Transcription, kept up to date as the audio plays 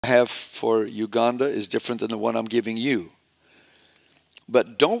I have for Uganda is different than the one I'm giving you.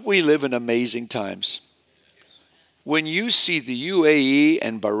 But don't we live in amazing times? When you see the UAE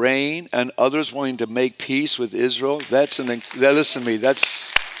and Bahrain and others wanting to make peace with Israel, listen to me,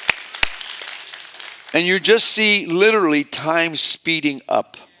 and you just see literally time speeding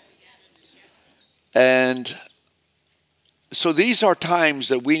up. And so these are times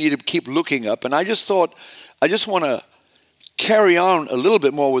that we need to keep looking up. And I just want to carry on a little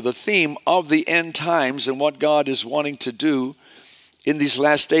bit more with the theme of the end times and what God is wanting to do in these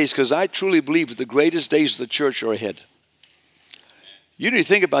last days, because I truly believe that the greatest days of the church are ahead. You need to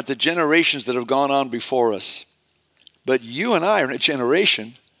think about the generations that have gone on before us. But you and I are in a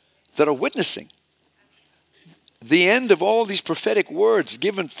generation that are witnessing the end of all these prophetic words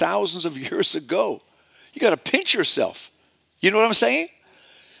given thousands of years ago. You got to pinch yourself. You know what I'm saying?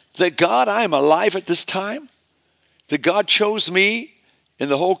 That God, I am alive at this time. That God chose me in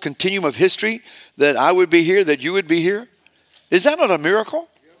the whole continuum of history, that I would be here, that you would be here. Is that not a miracle?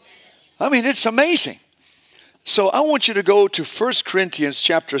 I mean, it's amazing. So I want you to go to 1 Corinthians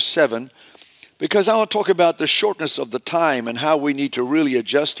chapter 7, because I want to talk about the shortness of the time and how we need to really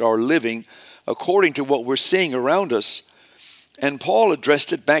adjust our living according to what we're seeing around us. And Paul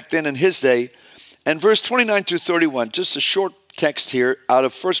addressed it back then in his day. And verse 29 to 31, just a short text here out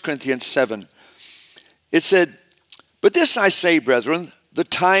of 1 Corinthians 7. It said, "But this I say, brethren, the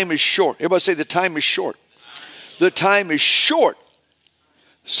time is short." Everybody say, the time is short. The time is short,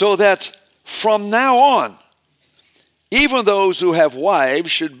 so that from now on, even those who have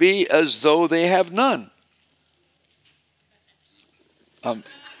wives should be as though they have none.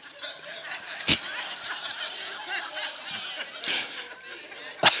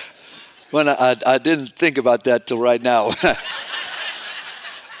 Well, I didn't think about that till right now.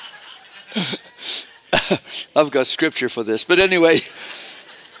 I've got scripture for this. But anyway,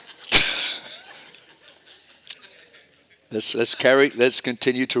 let's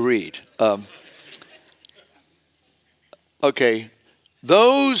continue to read. Okay,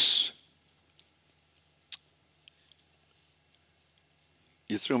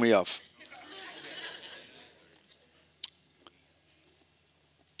 you threw me off.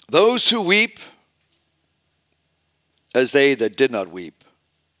 Those who weep as they that did not weep.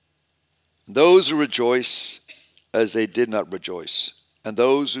 Those who rejoice as they did not rejoice. And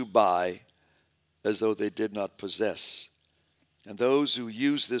those who buy as though they did not possess. And those who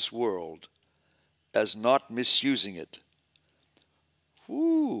use this world as not misusing it.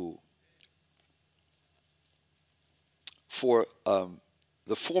 For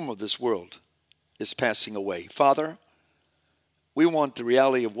the form of this world is passing away. Father, we want the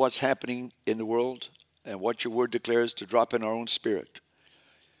reality of what's happening in the world and what your word declares to drop in our own spirit.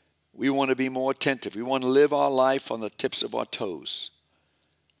 We want to be more attentive. We want to live our life on the tips of our toes,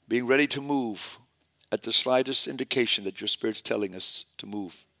 being ready to move at the slightest indication that your Spirit's telling us to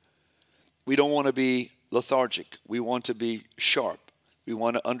move. We don't want to be lethargic. We want to be sharp. We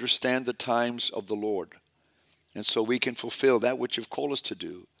want to understand the times of the Lord. And so we can fulfill that which you've called us to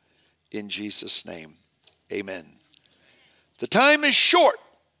do in Jesus' name. Amen. The time is short.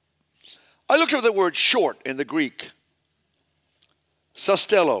 I looked up the word short in the Greek.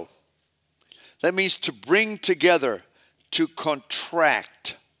 Sastello. That means to bring together, to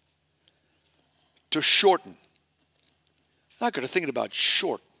contract, to shorten. I got to thinking about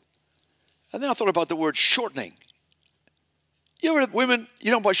short. And then I thought about the word shortening. You ever, women,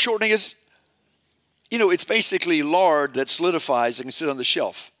 you know what shortening is? You know, it's basically lard that solidifies and can sit on the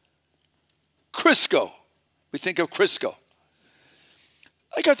shelf. Crisco. We think of Crisco.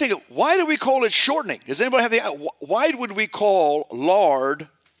 I got to think, why do we call it shortening? Does anybody have the, why would we call lard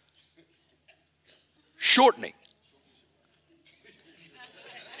shortening?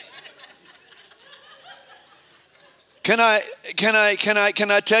 Can I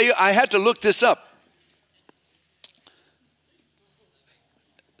tell you, I had to look this up.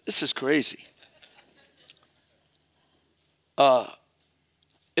 This is crazy.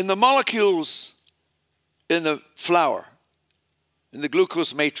 In the molecules in the flour, in the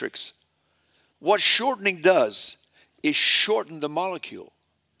glucose matrix, what shortening does is shorten the molecule,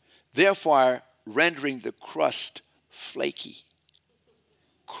 therefore rendering the crust flaky,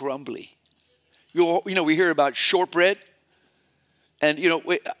 crumbly. You know, we hear about shortbread, and you know,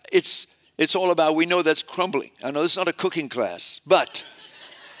 it's all about, we know that's crumbling. I know this is not a cooking class, but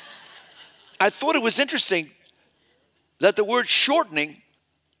I thought it was interesting that the word shortening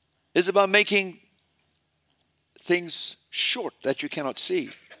is about making things short that you cannot see.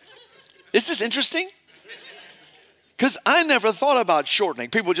 Is this interesting? Because I never thought about shortening.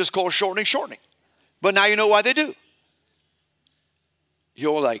 People just call shortening shortening. But now you know why they do.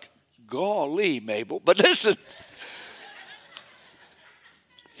 You're like, golly, Mabel. But listen,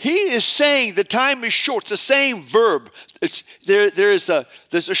 he is saying the time is short. It's the same verb. There's a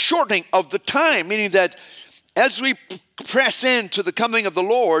shortening of the time, meaning that as we press into the coming of the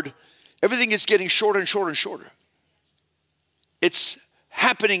Lord, everything is getting shorter and shorter and shorter. It's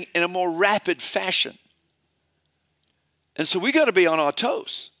happening in a more rapid fashion. And so we got to be on our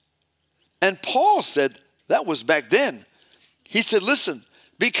toes. And Paul said, that was back then. He said, listen,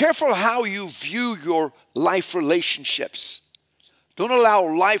 be careful how you view your life relationships. Don't allow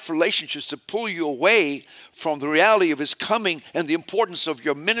life relationships to pull you away from the reality of his coming and the importance of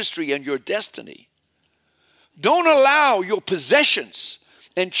your ministry and your destiny. Don't allow your possessions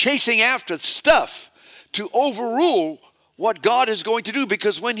and chasing after stuff to overrule what God is going to do,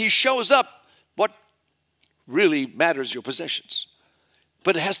 because when he shows up, what really matters, your possessions.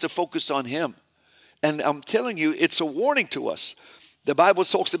 But it has to focus on him. And I'm telling you, it's a warning to us. The Bible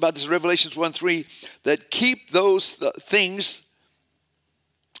talks about this, Revelations 1:3, that keep those things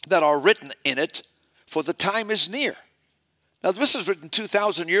that are written in it, for the time is near. Now, this was written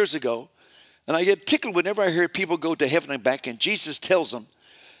 2,000 years ago, and I get tickled whenever I hear people go to heaven and back, and Jesus tells them,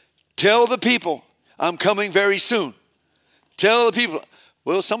 tell the people, I'm coming very soon. Tell the people.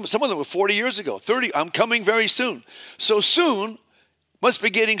 Well, some of them were 40 years ago, 30, I'm coming very soon. So soon must be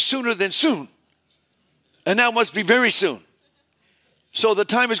getting sooner than soon. And now must be very soon. So the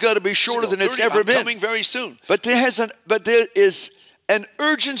time has got to be shorter than it's ever been. Coming very soon. But there is an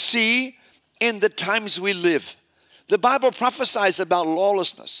urgency in the times we live. The Bible prophesies about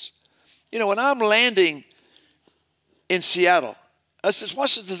lawlessness. You know, when I'm landing in Seattle, I said,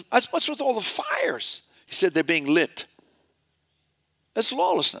 what's with all the fires? He said, they're being lit. That's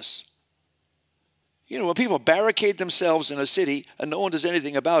lawlessness. You know, when people barricade themselves in a city and no one does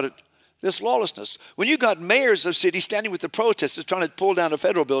anything about it, there's lawlessness. When you got mayors of cities standing with the protesters trying to pull down a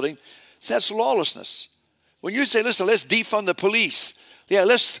federal building, that's lawlessness. When you say, listen, let's defund the police. Yeah,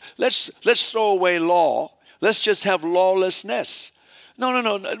 let's throw away law. Let's just have lawlessness.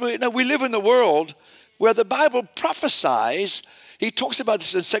 No. We live in the world where the Bible prophesies. He talks about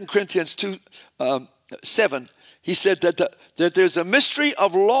this in 2 Corinthians 2:7. He said that there's a mystery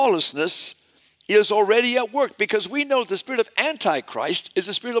of lawlessness is already at work, because we know the spirit of Antichrist is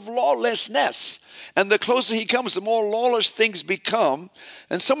the spirit of lawlessness. And the closer he comes, the more lawless things become.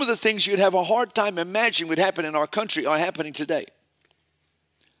 And some of the things you'd have a hard time imagining would happen in our country are happening today.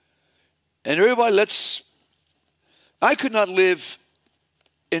 And everybody, I could not live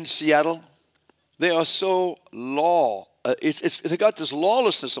in Seattle. They are so they got this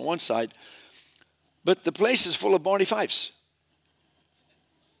lawlessness on one side, but the place is full of Barney Fifes.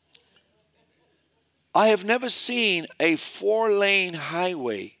 I have never seen a 4-lane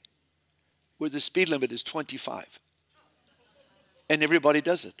highway where the speed limit is 25. And everybody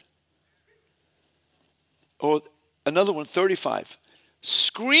does it. Or another one, 35.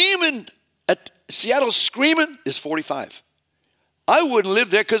 Seattle screaming is 45. I wouldn't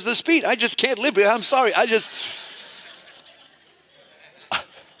live there because of the speed. I just can't live there. I'm sorry.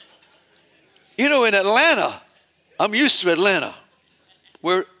 You know, in Atlanta, I'm used to Atlanta,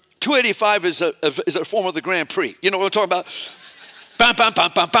 where 285 is a form of the Grand Prix. You know what I'm talking about? Bam, bam, bam,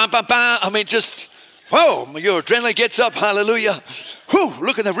 bam, bam, bam, bam. I mean, just, whoa, your adrenaline gets up, hallelujah. Whew,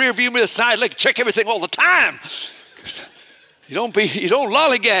 look in the rear view mirror, side, like check everything all the time. You don't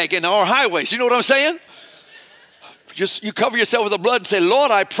lollygag in our highways. You know what I'm saying? You cover yourself with the blood and say,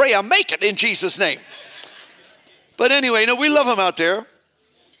 Lord, I pray I make it in Jesus' name. But anyway, we love them out there.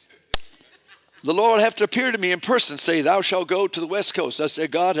 The Lord have to appear to me in person, say, thou shalt go to the West Coast. I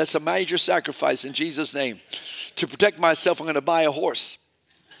said, God, that's a major sacrifice in Jesus' name. To protect myself, I'm going to buy a horse.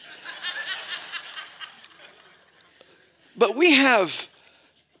 But we have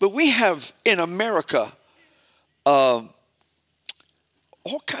in America all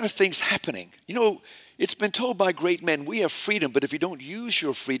kind of things happening. You know, it's been told by great men, we have freedom, but if you don't use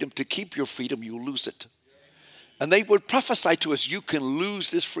your freedom to keep your freedom, you lose it. And they would prophesy to us, you can lose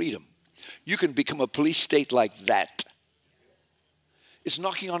this freedom. You can become a police state like that. It's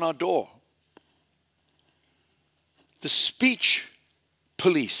knocking on our door. The speech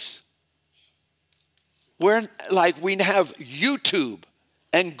police. We have YouTube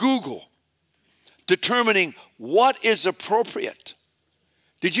and Google determining what is appropriate.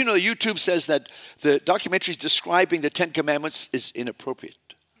 Did you know YouTube says that the documentaries describing the 10 Commandments is inappropriate?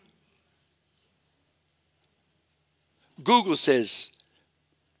 Google says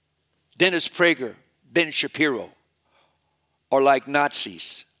Dennis Prager, Ben Shapiro are like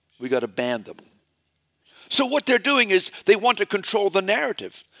Nazis. We got to ban them. So what they're doing is they want to control the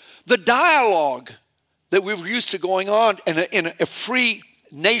narrative. The dialogue that we're used to going on in a free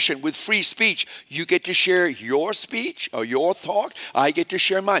nation with free speech. You get to share your speech or your thought. I get to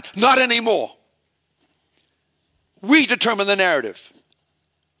share mine. Not anymore. We determine the narrative.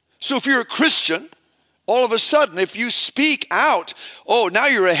 So if you're a Christian, all of a sudden, if you speak out, oh, now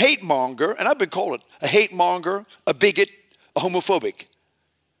you're a hate monger, and I've been called a hate monger, a bigot, a homophobic.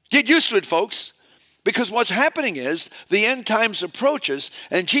 Get used to it, folks, because what's happening is the end times approaches,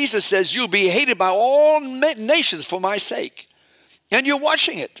 and Jesus says you'll be hated by all nations for my sake. And you're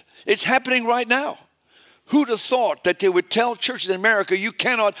watching it. It's happening right now. Who'd have thought that they would tell churches in America, you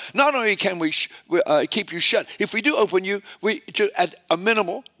cannot, not only can we keep you shut, if we do open you, at a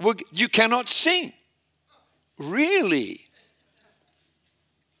minimal, you cannot sing. Really?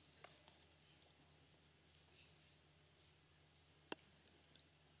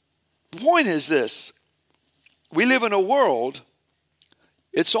 The point is this. We live in a world,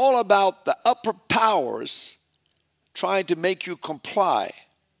 it's all about the upper powers trying to make you comply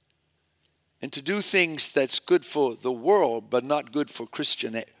and to do things that's good for the world but not good for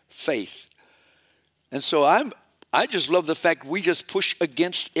Christian faith. And so I just love the fact we just push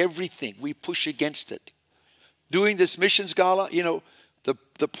against everything. We push against it. Doing this missions gala, you know,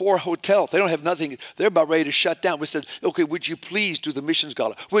 the poor hotel, they don't have nothing. They're about ready to shut down. We said, okay, would you please do the missions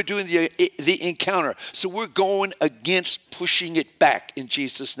gala? We're doing the encounter. So we're going against pushing it back in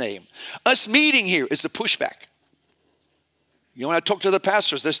Jesus' name. Us meeting here is the pushback. You know, when I talk to the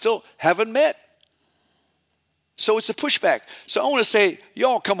pastors, they still haven't met. So it's a pushback. So I want to say,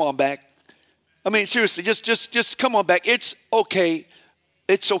 y'all come on back. I mean, seriously, just come on back. It's okay.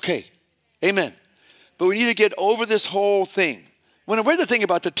 It's okay. Amen. But we need to get over this whole thing. When I read the thing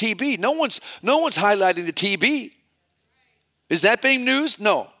about the TB, no one's highlighting the TB. Is that being news?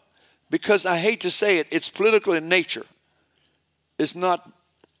 No. Because I hate to say it, it's political in nature. It's not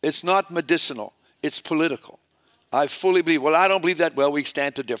medicinal. It's political. I fully believe. Well, I don't believe that. Well, we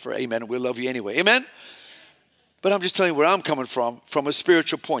stand to differ. Amen. We'll love you anyway. Amen? But I'm just telling you where I'm coming from a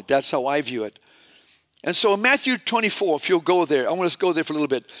spiritual point. That's how I view it. And so in Matthew 24, if you'll go there, I want to go there for a little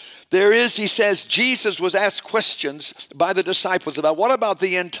bit. He says, Jesus was asked questions by the disciples about what about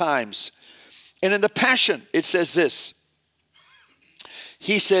the end times? And in the Passion, it says this.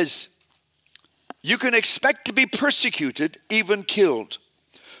 He says, you can expect to be persecuted, even killed,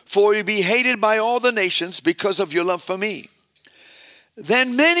 for you'll be hated by all the nations because of your love for me.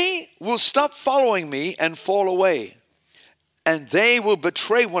 Then many will stop following me and fall away, and they will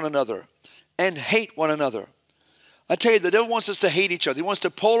betray one another and hate one another. I tell you, the devil wants us to hate each other. He wants to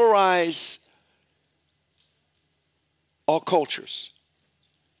polarize all cultures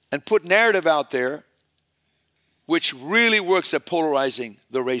and put narrative out there which really works at polarizing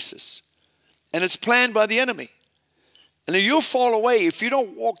the races. And it's planned by the enemy. And then you'll fall away if you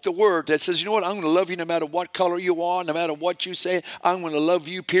don't walk the word that says, you know what, I'm going to love you no matter what color you are, no matter what you say, I'm going to love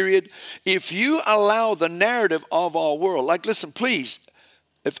you, period. If you allow the narrative of our world, like, listen, please,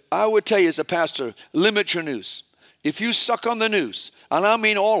 if I would tell you as a pastor, limit your news. If you suck on the news, and I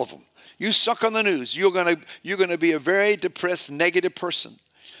mean all of them, you suck on the news, you're going to be a very depressed, negative person.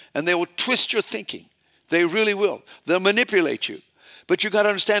 And they will twist your thinking. They really will. They'll manipulate you. But you got to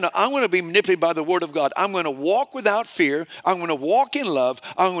understand, I'm going to be manipulated by the word of God. I'm going to walk without fear. I'm going to walk in love.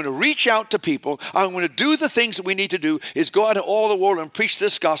 I'm going to reach out to people. I'm going to do the things that we need to do is go out to all the world and preach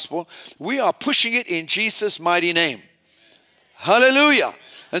this gospel. We are pushing it in Jesus' mighty name. Hallelujah.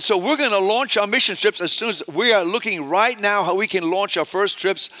 And so we're going to launch our mission trips as soon as we are looking right now how we can launch our first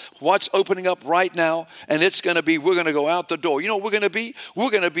trips, what's opening up right now. And it's going to be, we're going to go out the door. You know what we're going to be? We're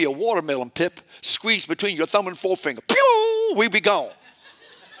going to be a watermelon pip squeezed between your thumb and forefinger. Pew! We be gone.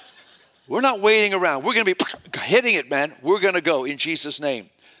 We're not waiting around. We're going to be hitting it, man. We're going to go in Jesus' name.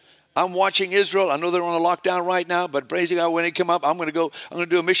 I'm watching Israel. I know they're on a lockdown right now, but praise God, when they come up, I'm going to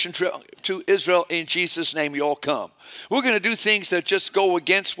do a mission trip to Israel in Jesus' name. You all come. We're going to do things that just go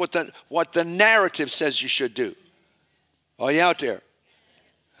against what the narrative says you should do. Are you out there?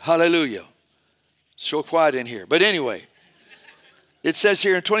 Hallelujah. So quiet in here. But anyway, it says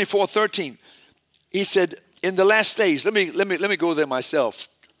here in 24:13, he said, in the last days, let me go there myself.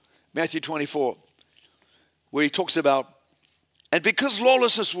 Matthew 24, where he talks about, and because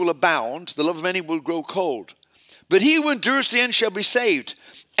lawlessness will abound, the love of many will grow cold. But he who endures to the end shall be saved.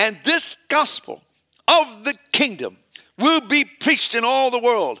 And this gospel of the kingdom will be preached in all the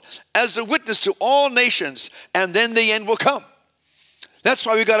world as a witness to all nations, and then the end will come. That's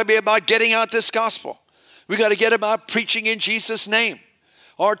why we got to be about getting out this gospel. We got to get about preaching in Jesus' name.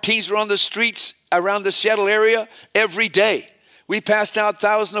 Our teens are on the streets around the Seattle area every day. We passed out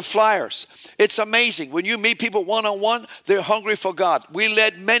thousands of flyers. It's amazing. When you meet people one-on-one, they're hungry for God. We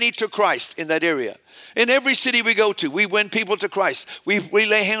led many to Christ in that area. In every city we go to, we win people to Christ. We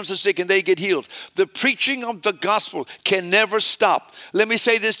lay hands on the sick and they get healed. The preaching of the gospel can never stop. Let me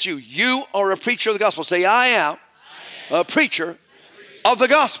say this to you. You are a preacher of the gospel. Say, I am a preacher of the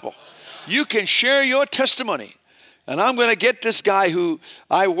gospel. You can share your testimony. And I'm going to get this guy who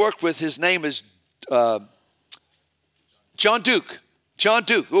I worked with. His name is John Duke. John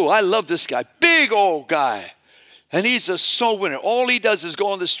Duke. Oh, I love this guy. Big old guy. And he's a soul winner. All he does is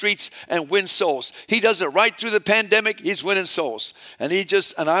go on the streets and win souls. He does it right through the pandemic. He's winning souls. And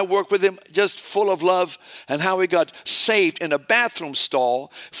I work with him just full of love and how he got saved in a bathroom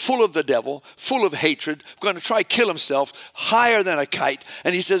stall full of the devil, full of hatred, going to try to kill himself, higher than a kite.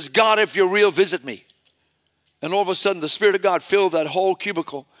 And he says, God, if you're real, visit me. And all of a sudden, the Spirit of God filled that whole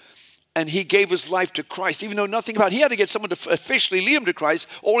cubicle. And he gave his life to Christ, even though nothing about it. He had to get someone to officially lead him to Christ.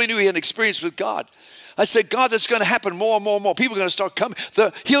 All he knew, he had an experience with God. I said, God, that's going to happen more and more and more. People are going to start coming.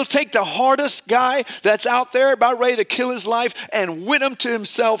 He'll take the hardest guy that's out there about ready to kill his life and win him to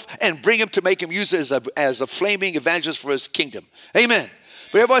himself and bring him to make him use it as a flaming evangelist for his kingdom. Amen.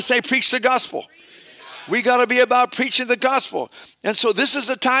 But everybody say, preach the gospel. We got to be about preaching the gospel. And so this is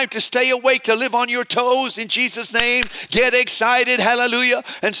a time to stay awake, to live on your toes in Jesus' name. Get excited, hallelujah,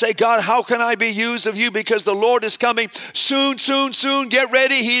 and say, God, how can I be used of you? Because the Lord is coming soon, soon, soon. Get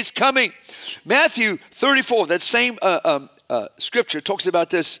ready. He's coming. Matthew 34, that same scripture talks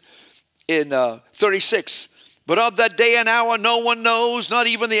about this in 36. But of that day and hour no one knows, not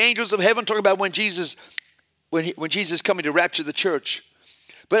even the angels of heaven. Talking about when Jesus is coming to rapture the church.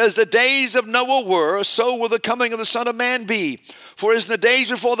 But as the days of Noah were, so will the coming of the Son of Man be. For as in the days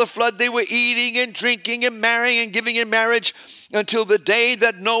before the flood, they were eating and drinking and marrying and giving in marriage until the day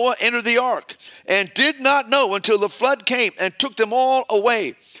that Noah entered the ark, and did not know until the flood came and took them all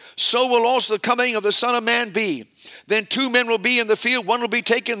away. So will also the coming of the Son of Man be. Then 2 men will be in the field, one will be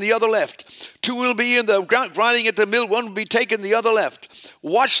taken, the other left. 2 will be in the ground grinding at the mill, one will be taken, the other left.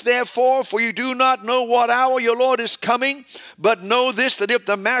 Watch therefore, for you do not know what hour your Lord is coming. But know this, that if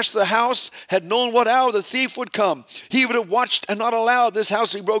the master of the house had known what hour the thief would come, he would have watched and not allowed this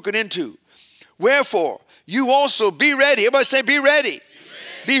house to be broken into. Wherefore, you also be ready. Everybody say, be ready.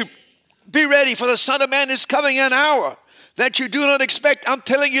 Be ready, for the Son of Man is coming in an hour that you do not expect. I'm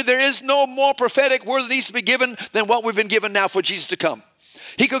telling you, there is no more prophetic word that needs to be given than what we've been given now for Jesus to come.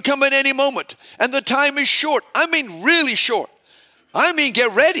 He could come at any moment, and the time is short. I mean, really short. I mean,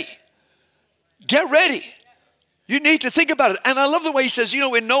 get ready. Get ready. You need to think about it. And I love the way he says,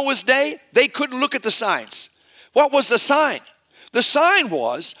 in Noah's day, they couldn't look at the signs. What was the sign? The sign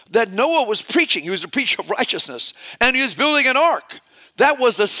was that Noah was preaching. He was a preacher of righteousness, and he was building an ark. That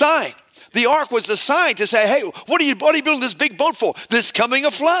was a sign. The ark was a sign to say, hey, what are you building this big boat for? There's coming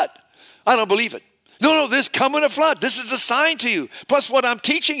a flood. I don't believe it. No, there's coming a flood. This is a sign to you, plus what I'm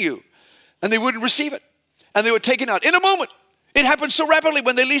teaching you. And they wouldn't receive it. And they were taken out in a moment. It happened so rapidly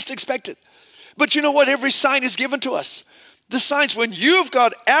when they least expected. But you know what? Every sign is given to us. The signs, when you've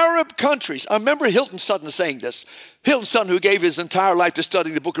got Arab countries. I remember Hilton Sutton saying this. Hilton Sutton, who gave his entire life to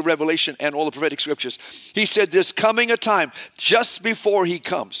studying the book of Revelation and all the prophetic scriptures. He said there's coming a time just before he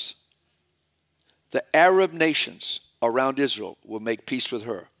comes. The Arab nations around Israel will make peace with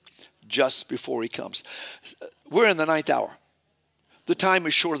her just before he comes. We're in the 9th hour. The time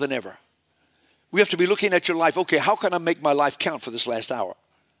is shorter than ever. We have to be looking at your life. Okay, how can I make my life count for this last hour?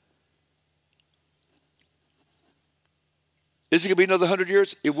 Is it going to be another 100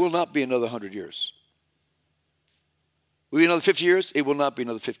 years? It will not be another 100 years. Will it be another 50 years? It will not be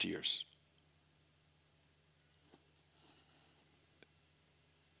another 50 years.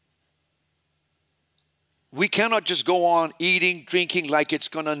 We cannot just go on eating, drinking like it's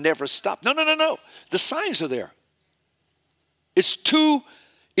going to never stop. No. The signs are there. It's too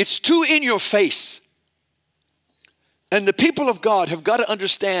in your face. And the people of God have got to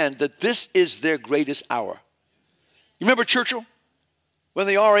understand that this is their greatest hour. You remember Churchill? When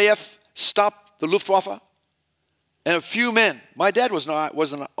the RAF stopped the Luftwaffe? And a few men, my dad was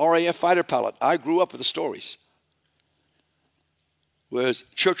an RAF fighter pilot. I grew up with the stories. Whereas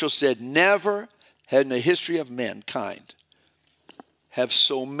Churchill said, never had in the history of mankind have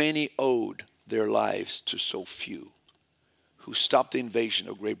so many owed their lives to so few who stopped the invasion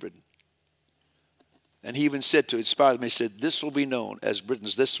of Great Britain. And he even said, to inspire them, he said, this will be known as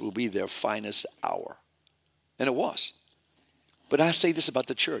Britons, this will be their finest hour. And it was. But I say this about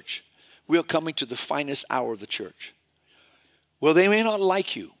the church. We are coming to the finest hour of the church. Well, they may not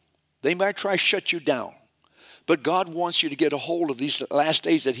like you. They might try to shut you down. But God wants you to get a hold of these last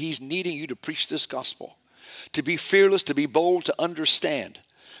days that he's needing you to preach this gospel. to be fearless, to be bold, to understand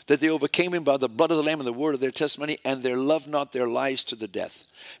that they overcame him by the blood of the Lamb and the word of their testimony, and they loved not their lives to the death.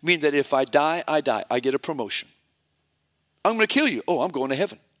 Meaning that if I die, I die. I get a promotion. I'm going to kill you. Oh, I'm going to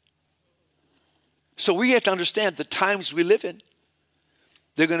heaven. So we have to understand the times we live in.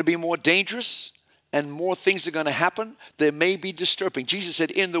 They're going to be more dangerous, and more things are going to happen. They may be disturbing. Jesus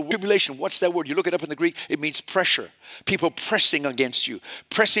said in the tribulation, what's that word? You look it up in the Greek, it means pressure. People pressing against you,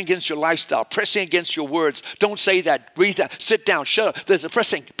 pressing against your lifestyle, pressing against your words. Don't say that, breathe that, sit down, shut up. There's a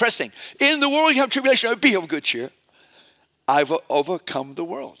pressing. In the world you have tribulation, be of good cheer. I've overcome the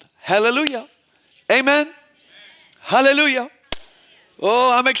world. Hallelujah. Amen. Hallelujah.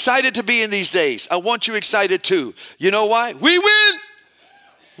 Oh, I'm excited to be in these days. I want you excited too. You know why? We win.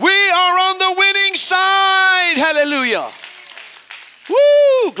 We are on the winning side. Hallelujah.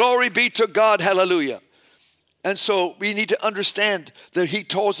 Woo! Glory be to God. Hallelujah. And so we need to understand that he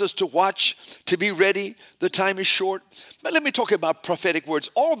tells us to watch, to be ready. The time is short. But let me talk about prophetic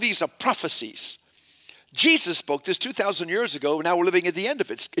words. All these are prophecies. Jesus spoke this 2,000 years ago. Now we're living at the end of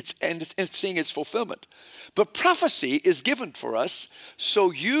it. It's seeing its fulfillment. But prophecy is given for us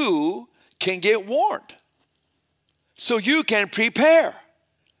so you can get warned. So you can prepare.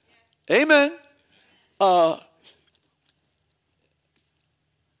 Amen. I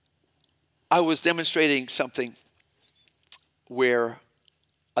was demonstrating something where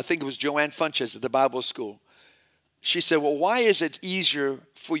I think it was Joanne Funches at the Bible school. She said, well, why is it easier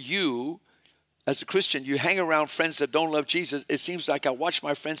for you as a Christian? You hang around friends that don't love Jesus. It seems like I watch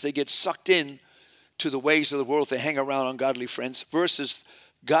my friends, they get sucked in to the ways of the world. They hang around ungodly friends versus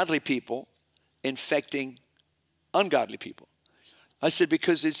godly people infecting ungodly people. I said,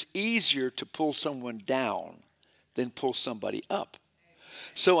 because it's easier to pull someone down than pull somebody up.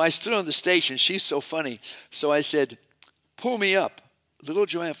 So I stood on the stage, and she's so funny. So I said, pull me up, little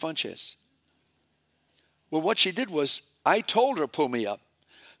Joanne Funches. Well, what she did was, I told her, pull me up.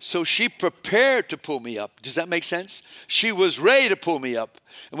 So she prepared to pull me up. Does that make sense? She was ready to pull me up.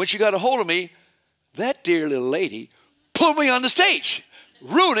 And when she got a hold of me, that dear little lady pulled me on the stage,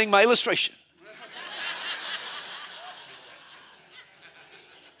 ruining my illustration.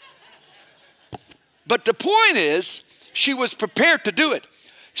 But the point is, she was prepared to do it.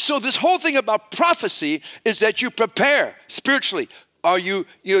 So this whole thing about prophecy is that you prepare spiritually.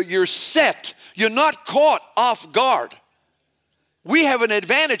 You're set. You're not caught off guard. We have an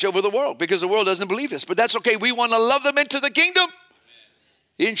advantage over the world because the world doesn't believe this. But that's okay. We want to love them into the kingdom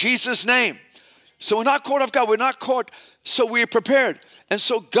in Jesus' name. So we're not caught off guard. We're not caught. So we're prepared. And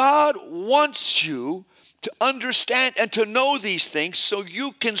so God wants you to understand and to know these things so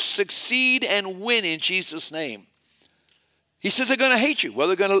you can succeed and win in Jesus' name. He says they're going to hate you.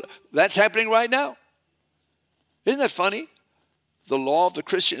 Well, that's happening right now. Isn't that funny? The law of the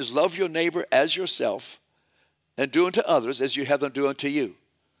Christian is love your neighbor as yourself and do unto others as you have them do unto you.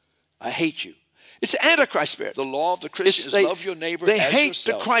 I hate you. It's the Antichrist spirit. The law of the Christian is love your neighbor as yourself. They hate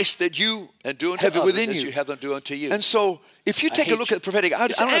the Christ that you and do unto others within as you have them do unto you. And so if you take a look at the prophetic, I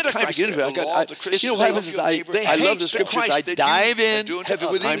don't have time to get into it. You know what happens is I love the scriptures. I dive in,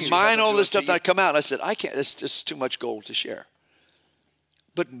 I mine all this stuff that I come out. I said, I can't, it's just too much gold to share.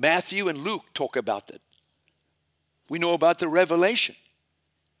 But Matthew and Luke talk about that. We know about the revelation.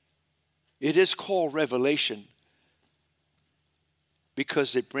 It is called revelation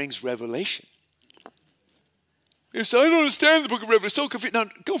because it brings revelation. You say, I don't understand the book of Revelation.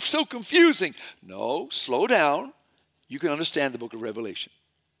 So confusing. No, slow down. You can understand the book of Revelation.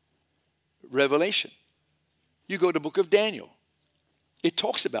 Revelation. You go to the book of Daniel. It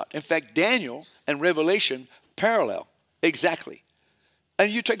talks about, in fact, Daniel and Revelation parallel exactly. And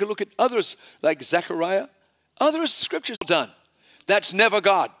you take a look at others like Zechariah. Other scriptures done. That's never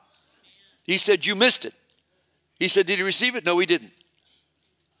God. He said, you missed it. He said, did he receive it? No, he didn't.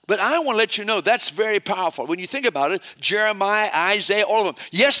 But I want to let you know that's very powerful. When you think about it, Jeremiah, Isaiah, all of them.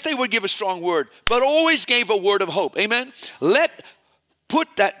 Yes, they would give a strong word, but always gave a word of hope. Amen? Put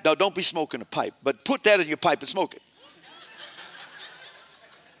that, no, don't be smoking a pipe, but put that in your pipe and smoke it.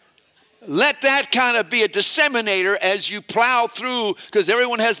 Let that kind of be a disseminator as you plow through, because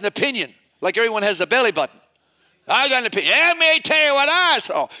everyone has an opinion, like everyone has a belly button. I got an opinion. Let me tell you what I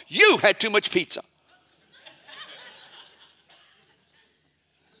saw. You had too much pizza.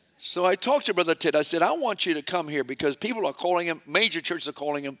 So I talked to Brother Ted. I said, I want you to come here because people are calling him. Major churches are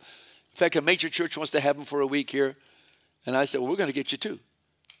calling him. In fact, a major church wants to have him for a week here. And I said, well, we're going to get you too.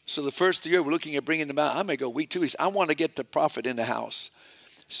 So the first year, we're looking at bringing them out. I may go week 2 weeks. I want to get the prophet in the house,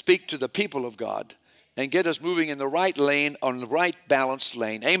 speak to the people of God, and get us moving in the right lane, on the right balanced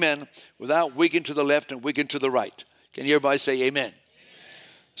lane. Amen. Without wigging to the left and wigging to the right. Can everybody say amen?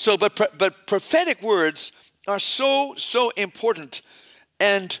 So, but prophetic words are so important.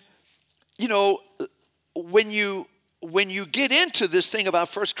 And, you know, when you get into this thing about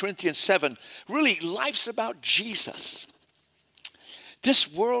 1 Corinthians 7, really life's about Jesus.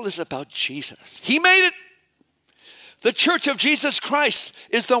 This world is about Jesus. He made it. The church of Jesus Christ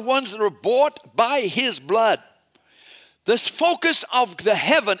is the ones that are bought by his blood. This focus of the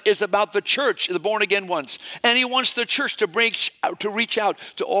heaven is about the church, the born again ones. And he wants the church to reach out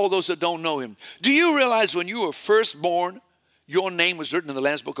to all those that don't know him. Do you realize when you were first born, your name was written in the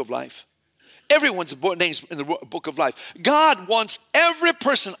Lamb's Book of Life? Everyone's name is in the Book of Life. God wants every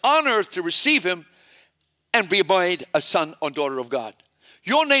person on earth to receive him and be made a son or daughter of God.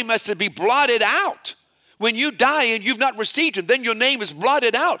 Your name has to be blotted out. When you die and you've not received him, then your name is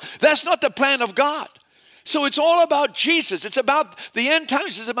blotted out. That's not the plan of God. So it's all about Jesus. It's about the end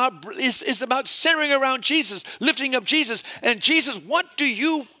times. It's about centering around Jesus, lifting up Jesus. And Jesus, what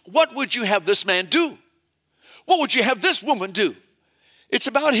would you have this man do? What would you have this woman do? It's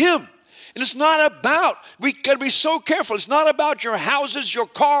about him. And it's not about, we got to be so careful. It's not about your houses, your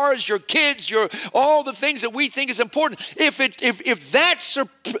cars, your kids, all the things that we think is important. If that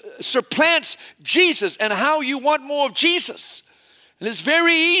supplants Jesus and how you want more of Jesus, and it's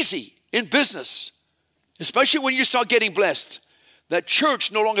very easy in business, especially when you start getting blessed, that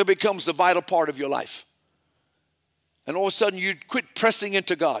church no longer becomes the vital part of your life. And all of a sudden you quit pressing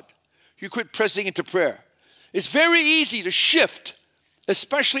into God. You quit pressing into prayer. It's very easy to shift.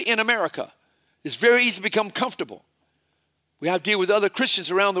 Especially in America, it's very easy to become comfortable. We have to deal with other Christians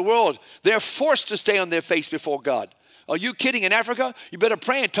around the world. They're forced to stay on their face before God. Are you kidding? In Africa, you better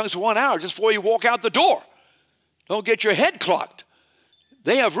pray in tongues for 1 hour just before you walk out the door. Don't get your head clogged.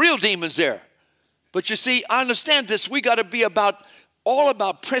 They have real demons there. But you see, I understand this. We got to be all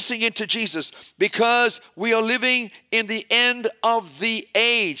about pressing into Jesus because we are living in the end of the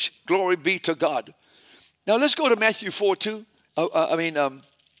age. Glory be to God. Now let's go to Matthew 4:2.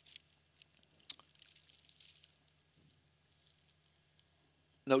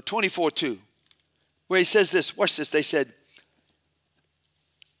 24:2, where he says this. Watch this. They said,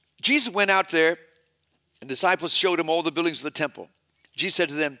 Jesus went out there, and the disciples showed him all the buildings of the temple. Jesus said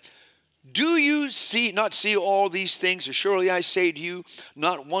to them, do you not see all these things? Surely I say to you,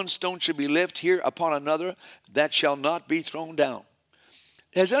 not one stone shall be left here upon another that shall not be thrown down.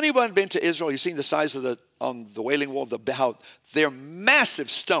 Has anyone been to Israel? You've seen the size of the Wailing Wall, how they're massive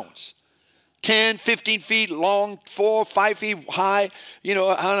stones. 10, 15 feet long, 4, 5 feet high, I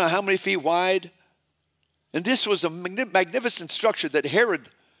don't know how many feet wide. And this was a magnificent structure that Herod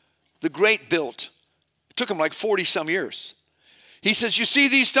the Great built. It took him like 40 some years. He says, you see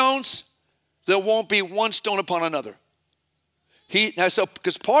these stones? There won't be one stone upon another.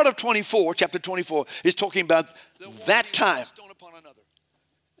 Because part of chapter 24 is talking about that time.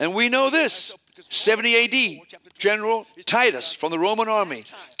 And we know this, 70 A.D., General Titus from the Roman army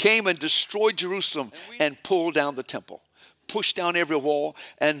came and destroyed Jerusalem and pulled down the temple, pushed down every wall.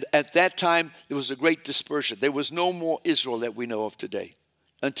 And at that time, there was a great dispersion. There was no more Israel that we know of today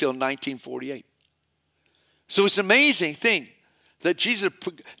until 1948. So it's an amazing thing that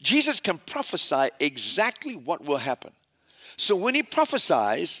Jesus can prophesy exactly what will happen. So when he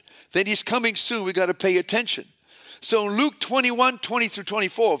prophesies that he's coming soon, we got to pay attention. So in Luke 21, 20 through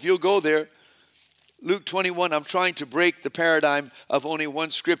 24, if you'll go there, Luke 21, I'm trying to break the paradigm of only one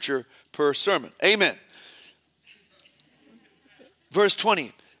scripture per sermon. Amen. Verse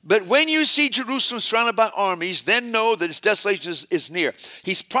 20. But when you see Jerusalem surrounded by armies, then know that its desolation is near.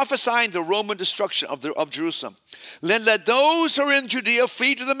 He's prophesying the Roman destruction of Jerusalem. Let those who are in Judea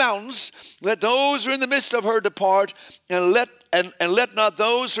flee to the mountains. Let those who are in the midst of her depart, and let not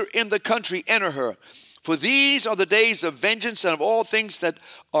those who are in the country enter her. For these are the days of vengeance, and of all things that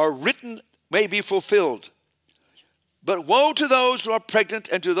are written may be fulfilled. But woe to those who are pregnant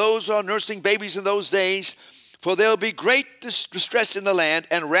and to those who are nursing babies in those days, for there will be great distress in the land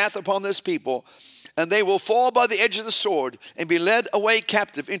and wrath upon this people, and they will fall by the edge of the sword and be led away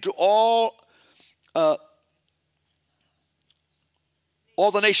captive into all the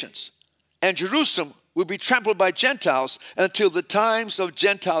nations. And Jerusalem will be trampled by Gentiles until the times of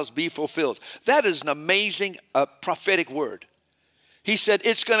Gentiles be fulfilled. That is an amazing prophetic word. He said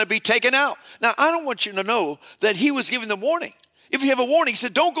it's going to be taken out. Now, I don't want you to know that he was giving them warning. If you have a warning, he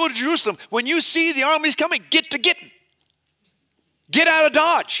said, don't go to Jerusalem. When you see the armies coming, get to getting. Get out of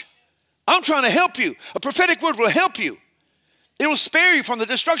Dodge. I'm trying to help you. A prophetic word will help you. It will spare you from the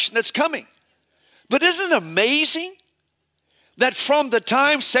destruction that's coming. But isn't it amazing that from the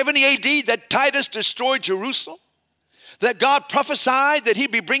time 70 AD that Titus destroyed Jerusalem, that God prophesied that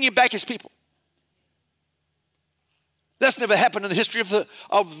he'd be bringing back his people? That's never happened in the history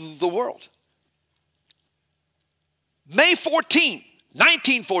of the world. May 14,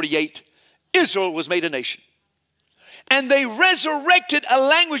 1948, Israel was made a nation. And they resurrected a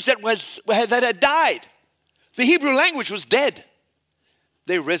language that had died. The Hebrew language was dead.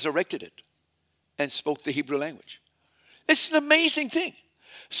 They resurrected it and spoke the Hebrew language. It's an amazing thing.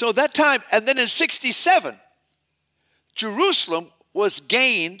 So that time, and then in 67, Jerusalem was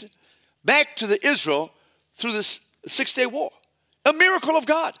gained back to the Israel through the Six-Day War. A miracle of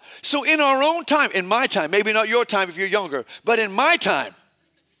God. So in our own time, in my time, maybe not your time if you're younger, but in my time,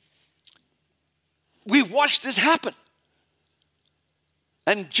 we watched this happen.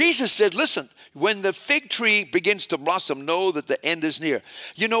 And Jesus said, listen, when the fig tree begins to blossom, know that the end is near.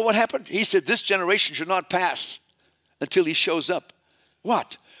 You know what happened? He said, this generation should not pass until he shows up.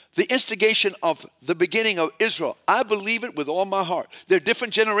 What? The instigation of the beginning of Israel. I believe it with all my heart. There are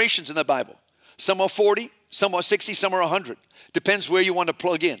different generations in the Bible. Some are 40, some are 60, some are 100. Depends where you want to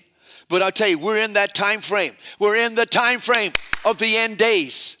plug in. But I'll tell you, we're in that time frame. We're in the time frame of the end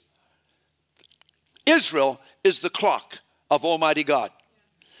days. Israel is the clock of Almighty God.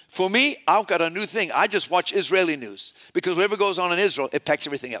 For me, I've got a new thing. I just watch Israeli news because whatever goes on in Israel, it impacts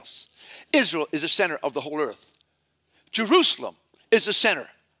everything else. Israel is the center of the whole earth. Jerusalem is the center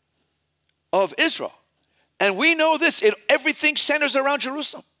of Israel. And we know this. Everything centers around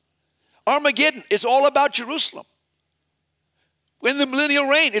Jerusalem. Armageddon is all about Jerusalem. In the millennial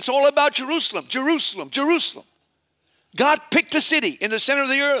reign, it's all about Jerusalem, Jerusalem, Jerusalem. God picked a city in the center of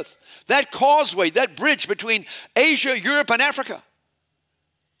the earth. That causeway, that bridge between Asia, Europe, and Africa.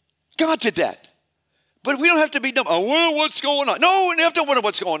 God did that. But we don't have to be dumb. I wonder what's going on. No, we don't have to wonder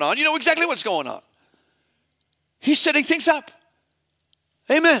what's going on. You know exactly what's going on. He's setting things up.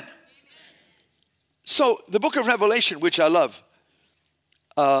 Amen. So the book of Revelation, which I love,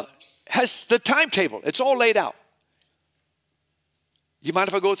 has the timetable. It's all laid out. You mind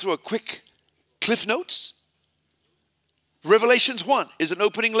if I go through a quick Cliff Notes? Revelations 1 is an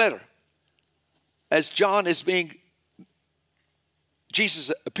opening letter. As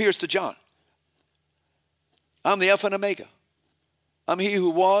Jesus appears to John. I'm the Alpha and Omega. I'm he who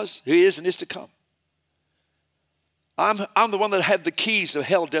was, who is, and is to come. I'm the one that had the keys of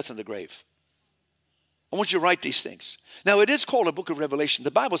hell, death, and the grave. I want you to write these things. Now, it is called a book of Revelation.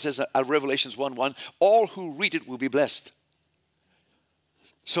 The Bible says at Revelations 1:1, all who read it will be blessed.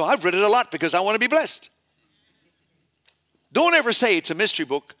 So I've read it a lot because I want to be blessed. Don't ever say it's a mystery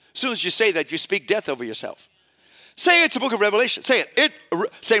book. As soon as you say that, you speak death over yourself. Say it's a book of Revelation. Say it.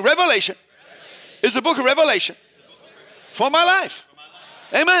 Say Revelation is the book of Revelation for my life.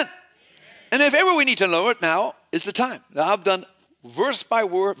 Amen. And if ever we need to know it, now is the time. Now I've done verse by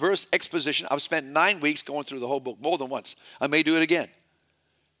verse exposition. I've spent 9 weeks going through the whole book, more than once. I may do it again.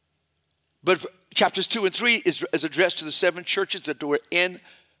 But chapters 2 and 3 is addressed to the 7 churches that were in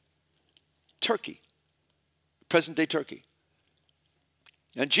Turkey, present-day Turkey.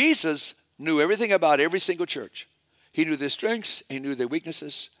 And Jesus knew everything about every single church. He knew their strengths, he knew their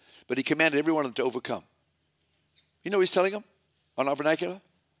weaknesses, but he commanded every one of them to overcome. You know what he's telling them on our vernacular?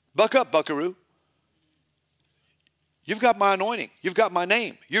 Buck up, buckaroo. You've got my anointing. You've got my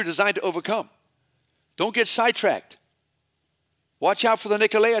name. You're designed to overcome. Don't get sidetracked. Watch out for the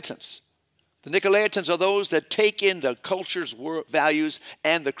Nicolaitans. The Nicolaitans are those that take in the culture's values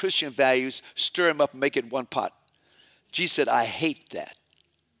and the Christian values, stir them up and make it one pot. Jesus said, I hate that.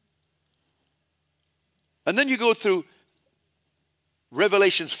 And then you go through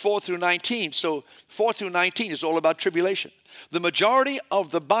Revelations 4 through 19. So 4 through 19 is all about tribulation. The majority of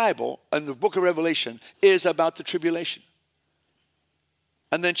the Bible and the book of Revelation is about the tribulation.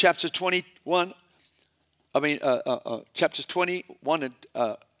 And then chapters 21 and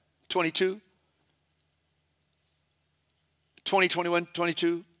 22, 20, 21,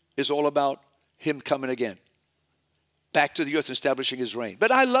 22 is all about him coming again. Back to the earth and establishing his reign.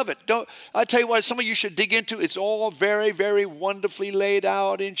 But I love it. I tell you what, some of you should dig into. It's all very, very wonderfully laid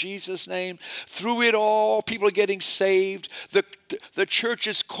out in Jesus' name. Through it all, people are getting saved. The church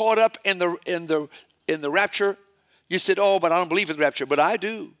is caught up in the rapture. You said, oh, but I don't believe in the rapture. But I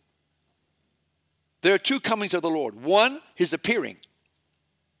do. There are 2 comings of the Lord. One, his appearing.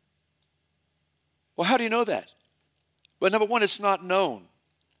 Well, how do you know that? Well, number one, it's not known.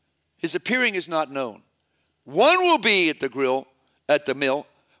 His appearing is not known. One will be at the grill, at the mill.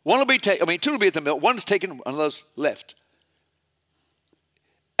 One will be 2 will be at the mill. One is taken, another's left.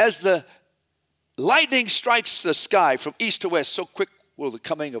 As the lightning strikes the sky from east to west, so quick will the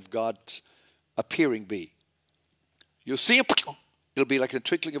coming of God's appearing be. You'll see him, it'll be like the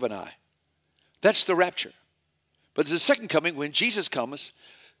twinkling of an eye. That's the rapture. But there's a second coming when Jesus comes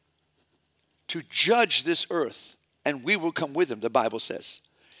to judge this earth and we will come with him, the Bible says.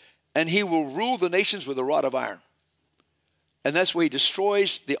 And he will rule the nations with a rod of iron. And that's where he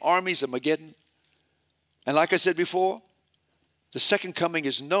destroys the armies of Mageddon. And like I said before, the second coming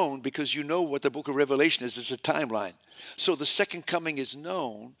is known because you know what the book of Revelation is. It's a timeline. So the second coming is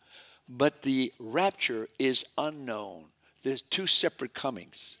known, but the rapture is unknown. There's two separate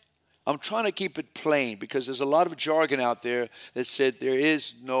comings. I'm trying to keep it plain because there's a lot of jargon out there that said there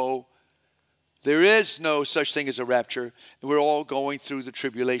is no such thing as a rapture, and we're all going through the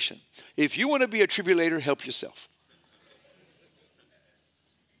tribulation. If you want to be a tribulator, help yourself.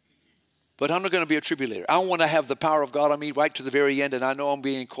 But I'm not going to be a tribulator. I want to have the power of God on me right to the very end, and I know I'm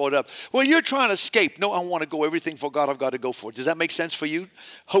being caught up. Well, you're trying to escape. No, I want to go everything for God I've got to go for. Does that make sense for you?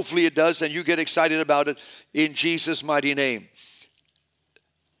 Hopefully it does, and you get excited about it in Jesus' mighty name.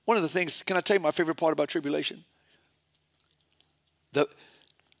 One of the things, can I tell you my favorite part about tribulation? You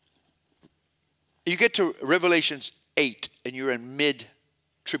get to Revelations 8, and you're in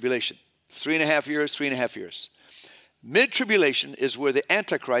mid-tribulation. 3.5 years, 3.5 years. Mid-tribulation is where the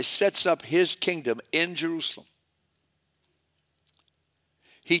Antichrist sets up his kingdom in Jerusalem.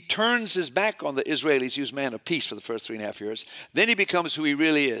 He turns his back on the Israelis. He was man of peace for the first 3.5 years. Then he becomes who he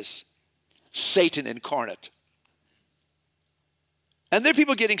really is, Satan incarnate. And there are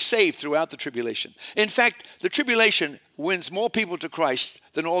people getting saved throughout the tribulation. In fact, the tribulation wins more people to Christ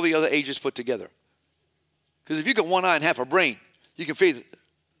than all the other ages put together. Because if you got one eye and half a brain, you can feel it.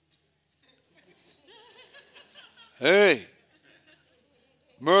 Hey,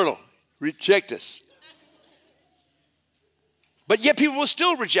 Myrtle, reject us. But yet people will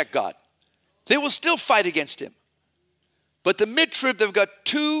still reject God. They will still fight against him. But the mid-trib, they've got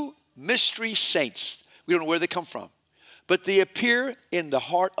two mystery saints. We don't know where they come from. But they appear in the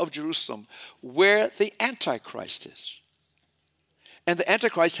heart of Jerusalem where the Antichrist is. And the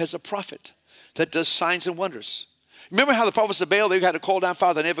Antichrist has a prophet that does signs and wonders. Remember how the prophets of Baal, they had to call down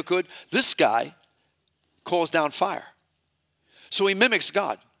fire, they never could? This guy calls down fire. So he mimics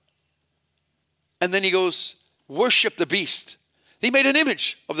God. And then he goes, worship the beast. He made an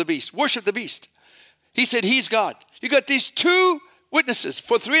image of the beast. Worship the beast. He said he's God. You got these two witnesses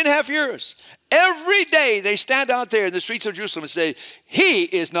for 3.5 years. Every day they stand out there in the streets of Jerusalem and say, he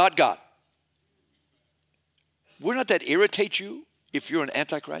is not God. Would not that irritate you if you're an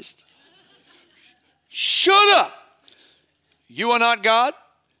Antichrist? Shut up. You are not God.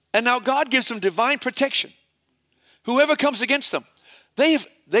 And now God gives them divine protection. Whoever comes against them, they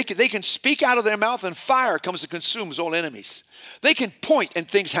can speak out of their mouth and fire comes and consumes all enemies. They can point and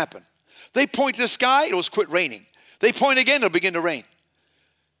things happen. They point to the sky, it'll quit raining. They point again, it'll begin to rain.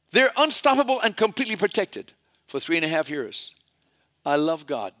 They're unstoppable and completely protected for 3.5 years. I love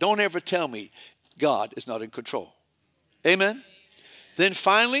God. Don't ever tell me God is not in control. Amen? Then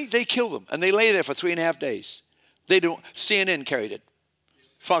finally, they kill them, and they lay there for 3.5 days. They don't. CNN carried it.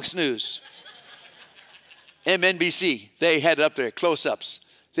 Fox News. MNBC, they had it up there, close-ups.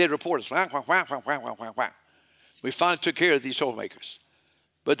 They had reporters. Wah, wah, wah, wah, wah, wah, wah. We finally took care of these troublemakers.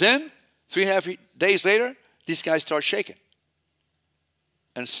 But then, 3.5 days later, these guys start shaking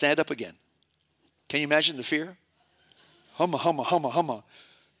and stand up again. Can you imagine the fear? Humma, humma, humma, humma.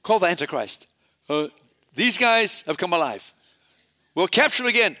 Call the Antichrist. These guys have come alive. We'll capture them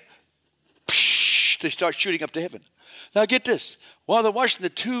again. Psh, they start shooting up to heaven. Now get this. While they're watching the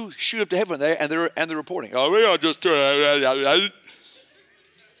two shoot up to heaven there, and they're reporting. Oh, we are just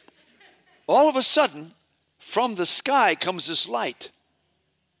all of a sudden, from the sky comes this light.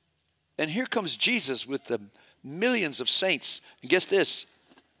 And here comes Jesus with the millions of saints. And guess this.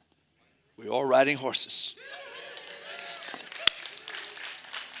 We're all riding horses.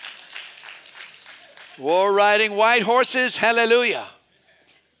 We're riding white horses. Hallelujah.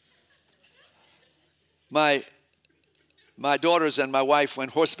 My daughters and my wife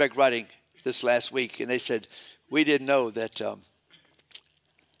went horseback riding this last week, and they said, we didn't know that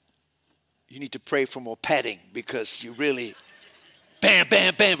you need to pray for more padding because you really, bam,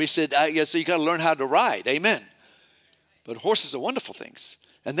 bam, bam. He said, yeah, so you got to learn how to ride. Amen. But horses are wonderful things.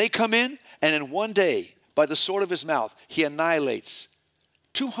 And they come in, and in one day, by the sword of his mouth, he annihilates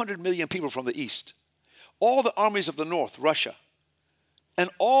 200 million people from the east, all the armies of the north, Russia, and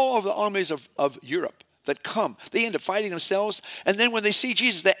all of the armies of Europe that come. They end up fighting themselves. And then when they see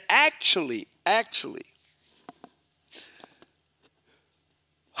Jesus, they actually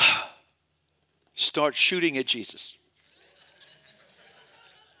start shooting at Jesus.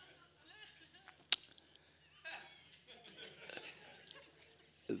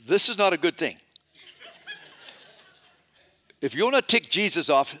 This is not a good thing. If you want to tick Jesus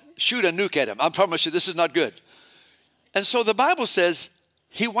off, shoot a nuke at him. I promise you, this is not good. And so the Bible says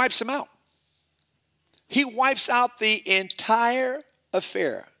he wipes them out. He wipes out the entire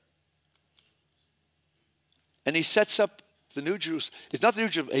affair. And he sets up the New Jerusalem. It's not the New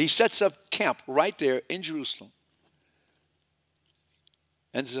Jerusalem. He sets up camp right there in Jerusalem.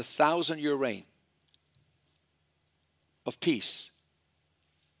 And there's a 1,000-year reign of peace.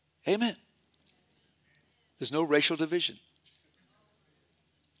 Amen. There's no racial division.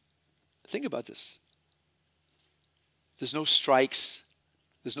 Think about this. There's no strikes.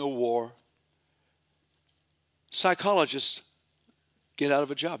 There's no war. Psychologists get out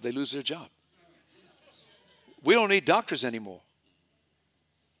of a job. They lose their job. We don't need doctors anymore.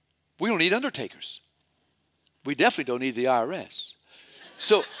 We don't need undertakers. We definitely don't need the IRS.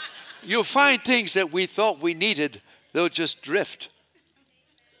 So you'll find things that we thought we needed, they'll just drift.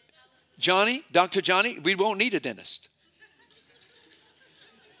 Johnny, Dr. Johnny, we won't need a dentist.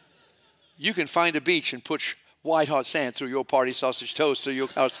 You can find a beach and put white hot sand through your party sausage toast to your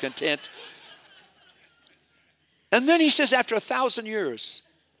heart's content. And then he says, after 1,000 years,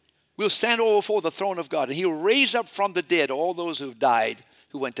 we'll stand over before the throne of God, and he'll raise up from the dead all those who've died,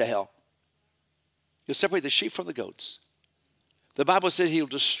 who went to hell. He'll separate the sheep from the goats. The Bible says he'll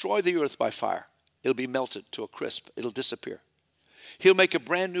destroy the earth by fire. It'll be melted to a crisp. It'll disappear. He'll make a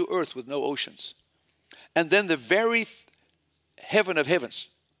brand new earth with no oceans. And then the very heaven of heavens,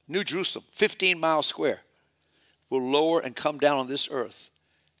 New Jerusalem, 15 miles square, will lower and come down on this earth,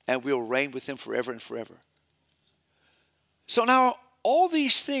 and we'll reign with him forever and forever. So now, all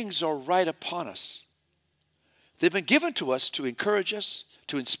these things are right upon us. They've been given to us to encourage us,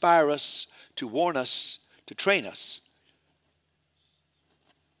 to inspire us, to warn us, to train us.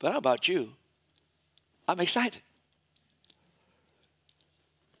 But how about you? I'm excited.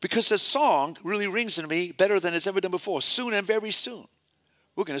 Because the song really rings in me better than it's ever done before. Soon and very soon,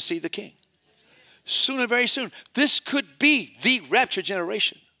 we're going to see the King. Soon and very soon. This could be the rapture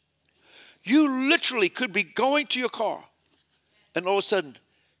generation. You literally could be going to your car, and all of a sudden,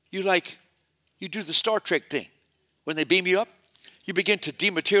 you do the Star Trek thing. When they beam you up, you begin to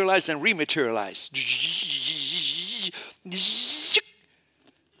dematerialize and rematerialize.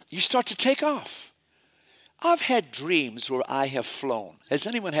 You start to take off. I've had dreams where I have flown. Has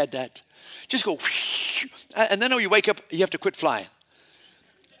anyone had that? Just go, and then when you wake up, you have to quit flying.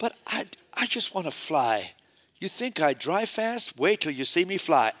 But I just want to fly. You think I drive fast? Wait till you see me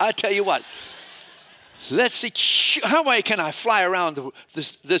fly. I tell you what. Let's see, how way can I fly around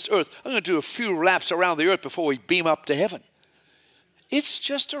this earth? I'm going to do a few laps around the earth before we beam up to heaven. It's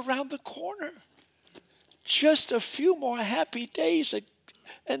just around the corner. Just a few more happy days,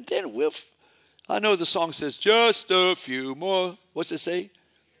 and then I know the song says, just a few more, what's it say?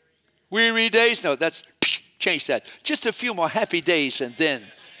 Weary days? No, change that. Just a few more happy days, and then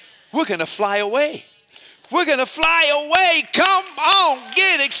we're going to fly away. We're going to fly away. Come on,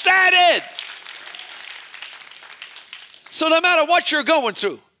 get excited. So no matter what you're going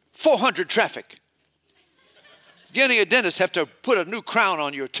through, 400 traffic, getting a dentist have to put a new crown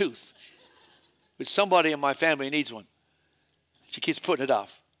on your tooth, which somebody in my family needs one. She keeps putting it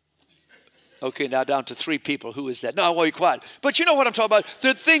off. Okay, now down to 3 people. Who is that? No, I want you quiet. But you know what I'm talking about.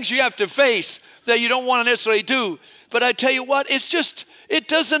 There are things you have to face that you don't want to necessarily do. But I tell you what, it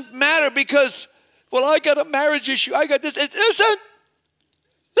doesn't matter because, well, I got a marriage issue. I got this. Listen.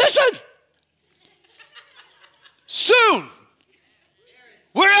 Soon,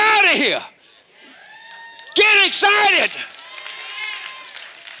 we're out of here. Get excited.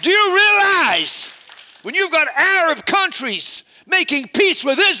 Do you realize when you've got Arab countries making peace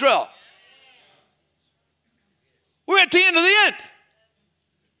with Israel, we're at the end of the end.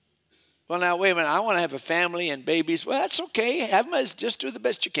 Well, now, wait a minute. I want to have a family and babies. Well, that's okay. Have them. Just do the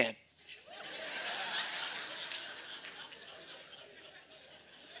best you can.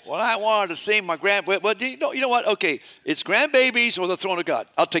 Well, I wanted to see my well, you know what? Okay, it's grandbabies or the throne of God.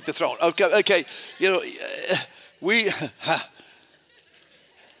 I'll take the throne. Okay. You know,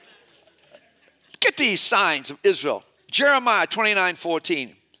 get these signs of Israel. Jeremiah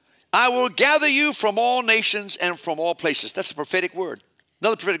 29:14. I will gather you from all nations and from all places. That's a prophetic word.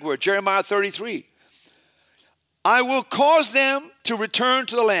 Another prophetic word. Jeremiah 33. I will cause them to return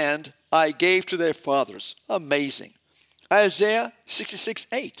to the land I gave to their fathers. Amazing. Isaiah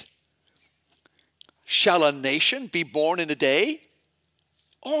 66:8. Shall a nation be born in a day?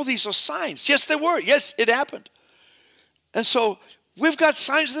 All these are signs. Yes, they were. Yes, it happened. And so we've got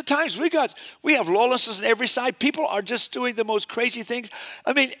signs of the times. We have lawlessness on every side. People are just doing the most crazy things.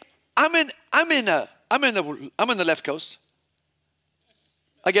 I mean, I'm in the left coast.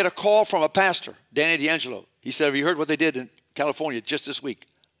 I get a call from a pastor, Danny D'Angelo. He said, have you heard what they did in California just this week?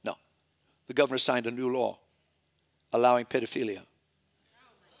 No. The governor signed a new law allowing pedophilia.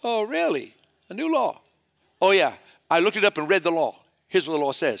 Oh, really? A new law. Oh, yeah. I looked it up and read the law. Here's what the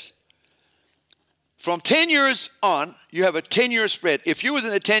law says. From 10 years on, you have a 10-year spread. If you're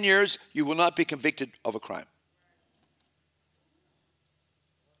within the 10 years, you will not be convicted of a crime.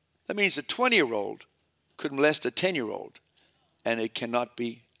 That means a 20-year-old could molest a 10-year-old, and it cannot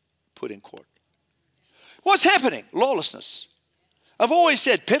be put in court. What's happening? Lawlessness. I've always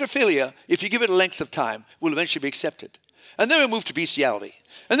said pedophilia, if you give it a length of time, will eventually be accepted. And then we move to bestiality.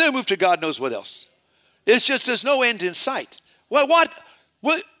 And then we move to God knows what else. It's just there's no end in sight. Well,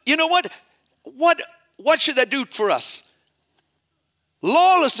 you know what? What should that do for us?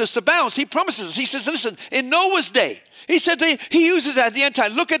 Lawlessness abounds. He promises us. He says, listen, in Noah's day, he said he uses that at the end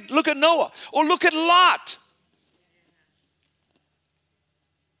time. Look at Noah, or look at Lot.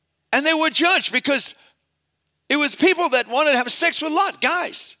 And they were judged because it was people that wanted to have sex with Lot.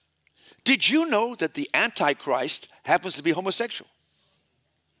 Guys, did you know that the Antichrist happens to be homosexual?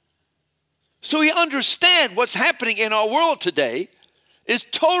 So we understand what's happening in our world today is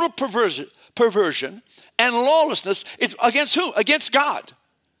total perversion and lawlessness. It's against who? Against God.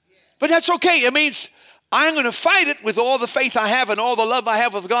 But that's okay. It means I'm going to fight it with all the faith I have and all the love I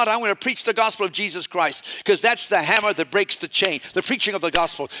have with God. I'm going to preach the gospel of Jesus Christ, because that's the hammer that breaks the chain. The preaching of the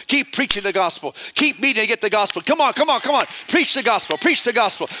gospel. Keep preaching the gospel. Keep meeting to get the gospel. Come on, come on, come on. Preach the gospel. Preach the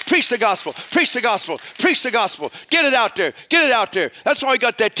gospel. Preach the gospel. Preach the gospel. Preach the gospel. Get it out there. Get it out there. That's why we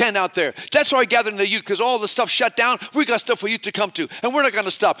got that tent out there. That's why we're gathering the youth, because all the stuff shut down. We got stuff for youth to come to, and we're not going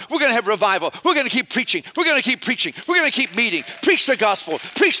to stop. We're going to have revival. We're going to keep preaching. We're going to keep preaching. We're going to keep meeting. Preach the gospel.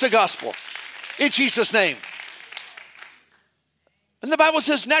 Preach the gospel. In Jesus' name. And the Bible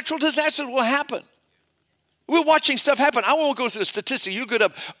says natural disasters will happen. We're watching stuff happen. I won't go through the statistics. You could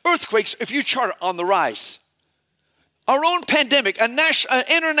have earthquakes if you chart on the rise. Our own pandemic, an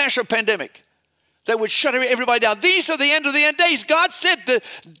international pandemic that would shut everybody down. These are the end of the end days. God said that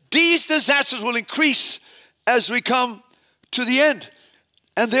these disasters will increase as we come to the end.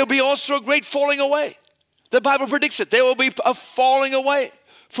 And there'll be also a great falling away. The Bible predicts it. There will be a falling away.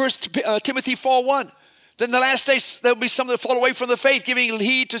 1 Timothy 4:1. Then in the last days, there will be some that fall away from the faith, giving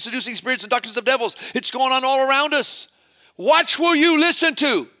heed to seducing spirits and doctrines of devils. It's going on all around us. Watch who you listen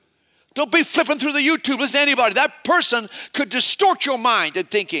to. Don't be flipping through the YouTube. Listen to anybody. That person could distort your mind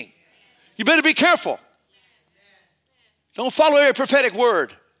and thinking. You better be careful. Don't follow every prophetic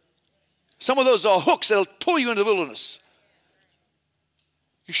word. Some of those are hooks that'll pull you into the wilderness.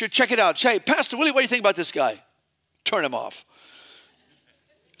 You should check it out. Say, Pastor Willie, what do you think about this guy? Turn him off.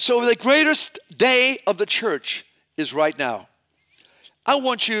 So the greatest day of the church is right now. I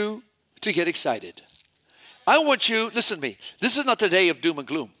want you to get excited. I want you, listen to me, this is not the day of doom and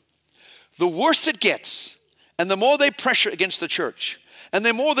gloom. The worse it gets, and the more they pressure against the church, and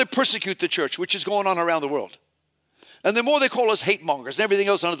the more they persecute the church, which is going on around the world, and the more they call us hate mongers and everything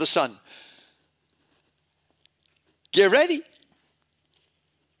else under the sun. Get ready.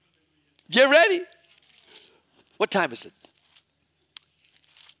 Get ready. What time is it?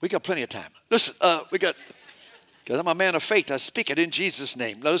 We got plenty of time. Listen, because I'm a man of faith. I speak it in Jesus'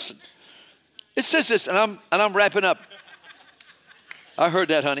 name. Now listen, it says this, and I'm wrapping up. I heard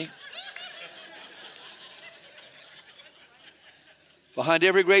that, honey. Behind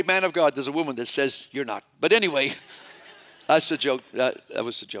every great man of God, there's a woman that says you're not. But anyway, that's a joke. That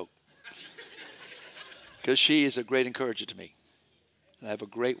was a joke. Because she is a great encourager to me. And I have a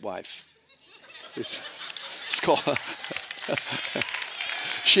great wife. It's called...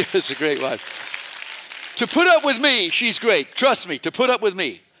 She is a great wife. To put up with me, she's great. Trust me, to put up with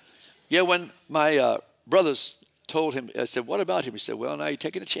me. Yeah, when my brothers told him, I said, what about him? He said, well, now you're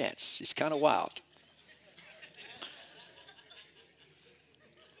taking a chance. He's kind of wild.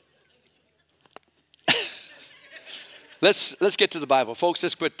 Let's get to the Bible. Folks,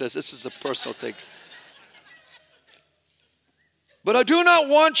 let's quit this. This is a personal thing. But I do not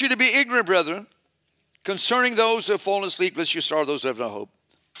want you to be ignorant, brethren, concerning those who have fallen asleep, lest you sorrow those who have no hope.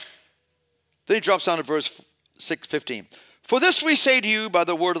 Then he drops down to verse 15. For this we say to you by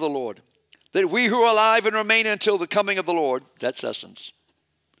the word of the Lord, that we who are alive and remain until the coming of the Lord, that's essence,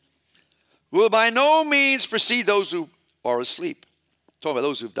 will by no means precede those who are asleep. Talking about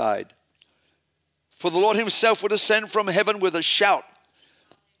those who've died. For the Lord himself will descend from heaven with a shout,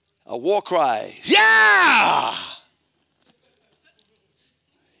 a war cry. Yeah!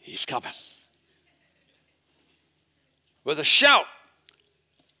 He's coming. With a shout,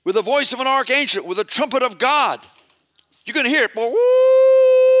 with the voice of an archangel, with a trumpet of God. You're going to hear it.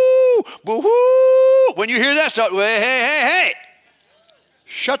 Boo-hoo, boo-hoo. When you hear that, start, hey, hey, hey, hey.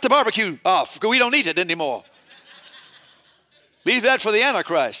 Shut the barbecue off, because we don't need it anymore. Leave that for the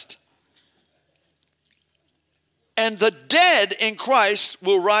Antichrist. And the dead in Christ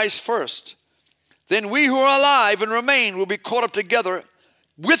will rise first. then we who are alive and remain will be caught up together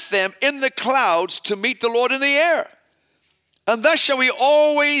with them in the clouds to meet the Lord in the air. And thus shall we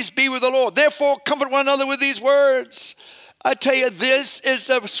always be with the Lord. Therefore, comfort one another with these words. I tell you, this is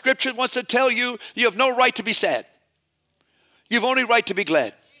a scripture that wants to tell you, you have no right to be sad. You've only right to be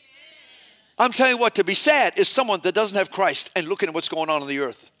glad. I'm telling you what, to be sad is someone that doesn't have Christ and looking at what's going on the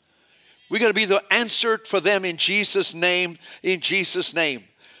earth. We got to be the answer for them in Jesus' name, in Jesus' name.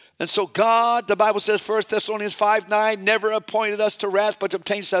 And so God, the Bible says, 1 Thessalonians 5:9, never appointed us to wrath, but to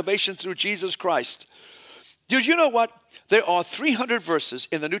obtain salvation through Jesus Christ. Dude, you know what? There are 300 verses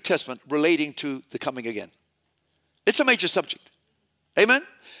in the New Testament relating to the coming again. It's a major subject. Amen?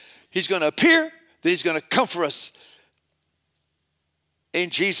 He's going to appear, then he's going to come for us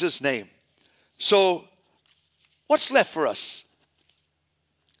in Jesus' name. So, what's left for us?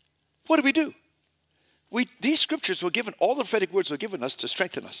 What do we do? These scriptures were given, all the prophetic words were given us to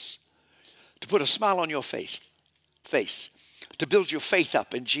strengthen us, to put a smile on your face, to build your faith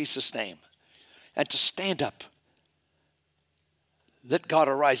up in Jesus' name, and to stand up. Let God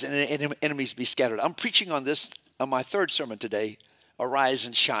arise and enemies be scattered. I'm preaching on this on my third sermon today, Arise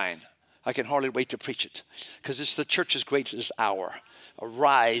and Shine. I can hardly wait to preach it because it's the church's greatest hour.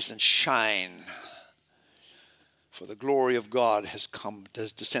 Arise and shine, for the glory of God has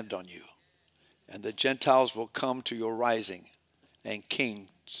descended on you. And the Gentiles will come to your rising, and kings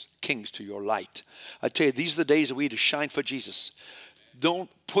to your light. I tell you, these are the days that we need to shine for Jesus. Don't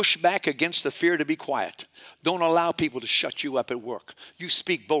push back against the fear to be quiet. Don't allow people to shut you up at work. You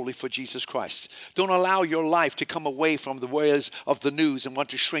speak boldly for Jesus Christ. Don't allow your life to come away from the ways of the news and want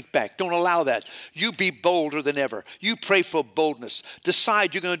to shrink back. Don't allow that. You be bolder than ever. You pray for boldness.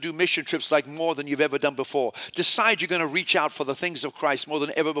 Decide you're going to do mission trips like more than you've ever done before. Decide you're going to reach out for the things of Christ more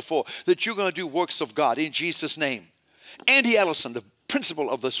than ever before. That you're going to do works of God in Jesus' name. Andy Ellison, the principal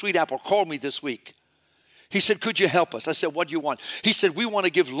of the Sweet Apple, called me this week. He said, could you help us? I said, what do you want? He said, we want to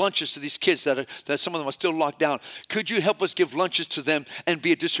give lunches to these kids that some of them are still locked down. Could you help us give lunches to them and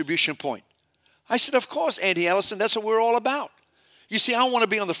be a distribution point? I said, of course, Andy Ellison, that's what we're all about. You see, I want to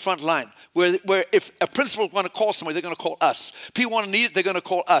be on the front line where if a principal want to call somebody, they're going to call us. People want to need it, they're going to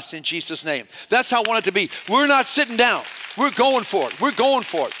call us in Jesus' name. That's how I want it to be. We're not sitting down. We're going for it. We're going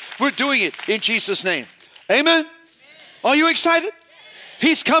for it. We're doing it in Jesus' name. Amen? Are you excited?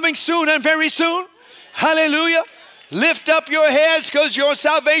 He's coming soon and very soon. Hallelujah. Lift up your heads because your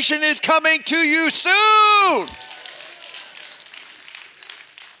salvation is coming to you soon.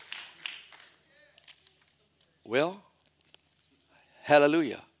 Well,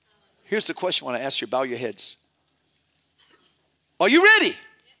 hallelujah. Here's the question I want to ask you. Bow your heads. Are you ready?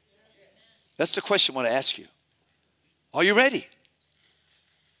 That's the question I want to ask you. Are you ready?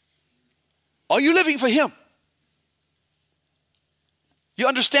 Are you living for Him? You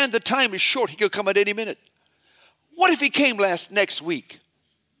understand the time is short. He could come at any minute. What if He came next week?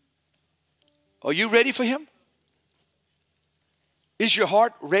 Are you ready for Him? Is your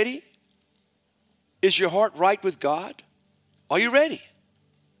heart ready? Is your heart right with God? Are you ready?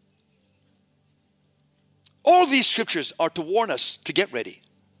 All these scriptures are to warn us to get ready.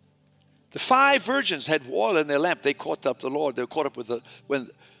 The 5 virgins had oil in their lamp. They caught up the Lord. They were caught up with when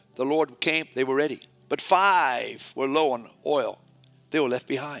the Lord came, they were ready. But 5 were low on oil. They were left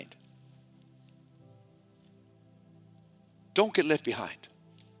behind. Don't get left behind.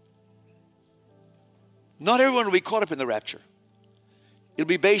 Not everyone will be caught up in the rapture. It'll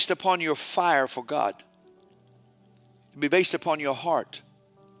be based upon your fire for God. It'll be based upon your heart.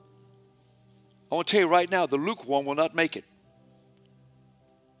 I want to tell you right now, the lukewarm will not make it.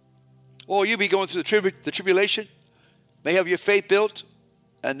 Oh, you'll be going through the tribulation, may have your faith built,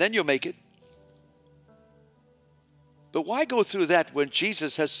 and then you'll make it. But why go through that when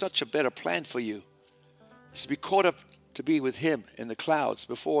Jesus has such a better plan for you? It's to be caught up to be with Him in the clouds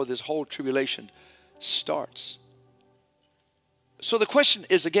before this whole tribulation starts. So the question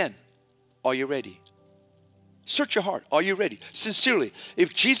is again, are you ready? Search your heart. Are you ready? Sincerely,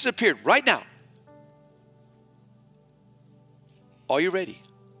 if Jesus appeared right now, are you ready?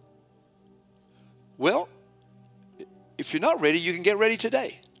 Well, if you're not ready, you can get ready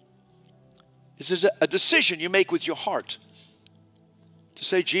today. This is a decision you make with your heart to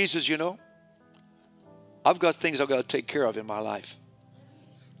say, Jesus, you know, I've got things I've got to take care of in my life.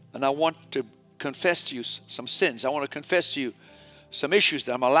 And I want to confess to you some sins. I want to confess to you some issues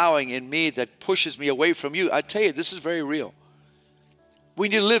that I'm allowing in me that pushes me away from you. I tell you, this is very real. We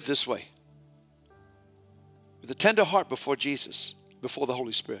need to live this way. With a tender heart before Jesus, before the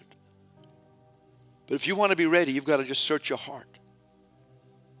Holy Spirit. But if you want to be ready, you've got to just search your heart.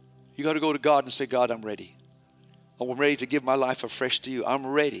 You got to go to God and say, God, I'm ready. I'm ready to give my life afresh to you. I'm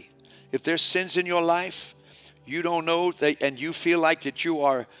ready. If there's sins in your life, you don't know, and you feel like that you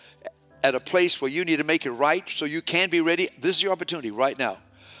are at a place where you need to make it right so you can be ready, this is your opportunity right now.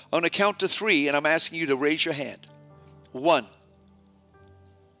 I'm going to count to 3, and I'm asking you to raise your hand. 1.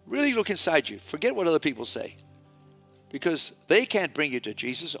 Really look inside you. Forget what other people say. Because they can't bring you to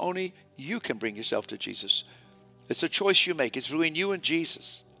Jesus. Only you can bring yourself to Jesus. It's a choice you make. It's between you and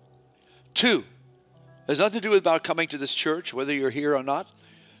Jesus. 2. There's nothing to do about coming to this church, whether you're here or not.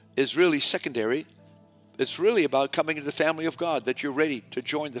 It's really secondary. It's really about coming into the family of God, that you're ready to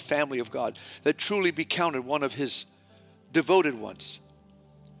join the family of God, that truly be counted one of His devoted ones,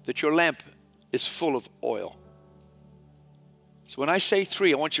 that your lamp is full of oil. So when I say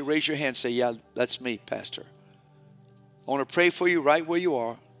 3, I want you to raise your hand and say, yeah, that's me, Pastor. I want to pray for you right where you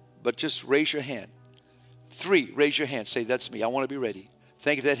are, but just raise your hand. 3, raise your hand. Say, that's me. I want to be ready.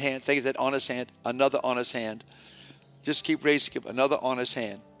 Think of that hand. Think of that honest hand. Another honest hand. Just keep raising it. Another honest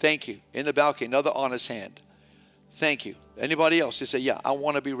hand. Thank you. In the balcony, another honest hand. Thank you. Anybody else? You say, yeah, I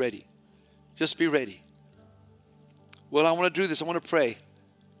want to be ready. Just be ready. Well, I want to do this. I want to pray.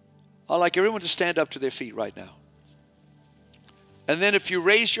 I'd like everyone to stand up to their feet right now. And then if you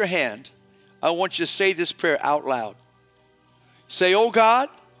raise your hand, I want you to say this prayer out loud. Say, oh God.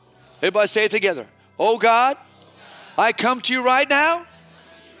 Everybody say it together. Oh God, I come to you right now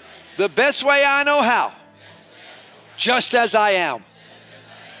the best way I know how, just as I am.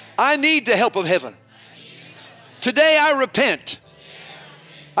 I need the help of heaven. Today I repent.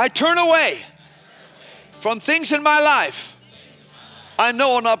 I turn away from things in my life I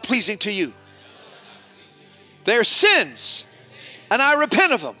know are not pleasing to you. They're sins, and I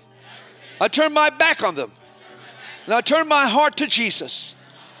repent of them. I turn my back on them, and I turn my heart to Jesus.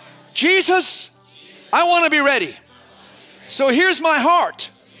 Jesus, I want to be ready. So here's my heart.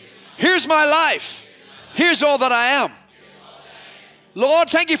 Here's my life. Here's all that I am. Lord,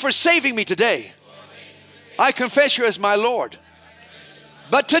 thank you for saving me today. I confess you as my Lord.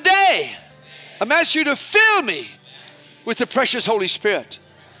 But today, I'm asking you to fill me with the precious Holy Spirit.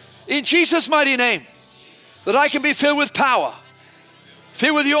 In Jesus' mighty name, that I can be filled with power,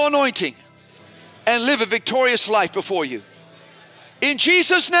 filled with your anointing, and live a victorious life before you. In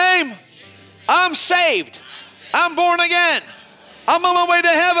Jesus' name, I'm saved. I'm born again. I'm on my way to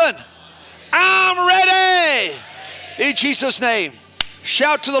heaven. I'm ready. In Jesus' name.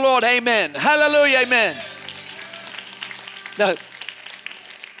 Shout to the Lord, amen. Hallelujah, amen. Now,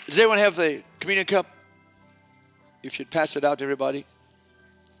 does everyone have the communion cup? If you'd pass it out to everybody.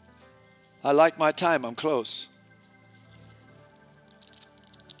 I like my time. I'm close.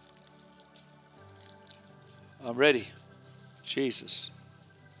 I'm ready. Jesus.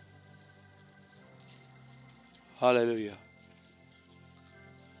 Hallelujah.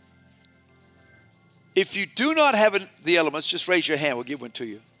 If you do not have the elements, just raise your hand. We'll give one to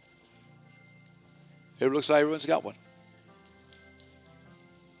you. It looks like everyone's got one.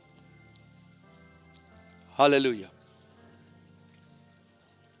 Hallelujah.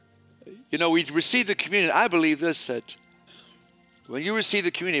 You know, we receive the communion. I believe this, that when you receive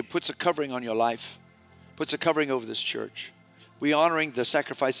the communion, it puts a covering on your life, puts a covering over this church. We're honoring the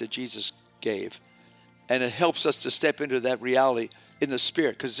sacrifice that Jesus gave. And it helps us to step into that reality in the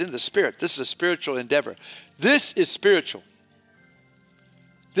Spirit. Because it's in the Spirit. This is a spiritual endeavor. This is spiritual.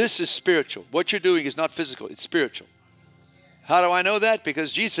 This is spiritual. What you're doing is not physical. It's spiritual. How do I know that?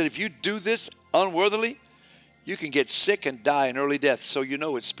 Because Jesus said if you do this unworthily, you can get sick and die an early death. So you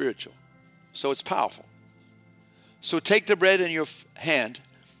know it's spiritual. So it's powerful. So take the bread in your hand,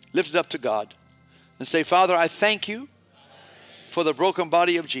 lift it up to God, and say, Father, I thank you for the broken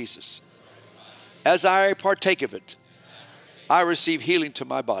body of Jesus. As I partake of it, I receive healing to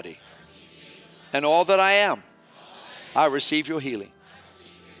my body. And all that I am, I receive your healing.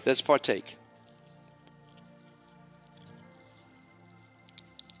 Let's partake.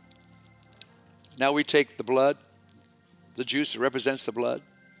 Now we take the blood, the juice that represents the blood,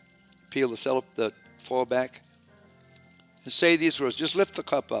 peel the foil back, and say these words. Just lift the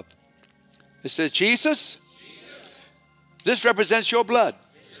cup up. It says, Jesus, this represents your blood.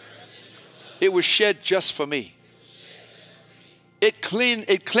 It was shed just for me. It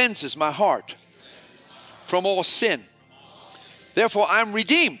cleanses my heart from all sin. Therefore, I'm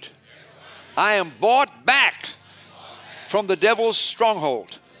redeemed. I am bought back from the devil's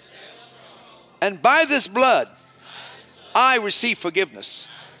stronghold. And by this blood, I receive forgiveness.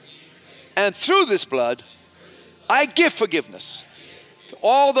 And through this blood, I give forgiveness to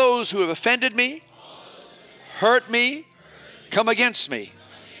all those who have offended me, hurt me, come against me.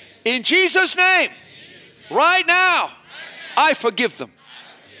 In Jesus' name, right now, I forgive them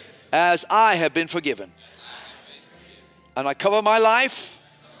as I have been forgiven. And I cover my life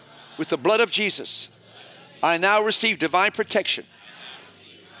with the blood of Jesus, I now receive divine protection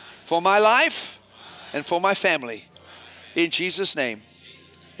for my life and for my family. In Jesus' name,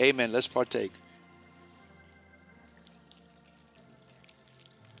 amen. Let's partake.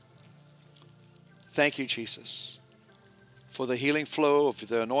 Thank you, Jesus, for the healing flow of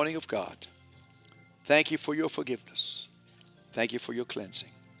the anointing of God. Thank you for your forgiveness. Thank you for your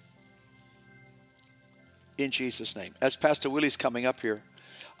cleansing. In Jesus' name. As Pastor Willie's coming up here,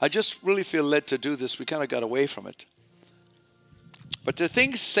 I just really feel led to do this. We kind of got away from it. But there are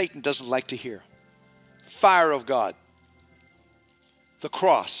things Satan doesn't like to hear. Fire of God. The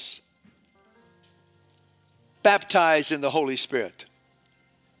cross. Baptized in the Holy Spirit.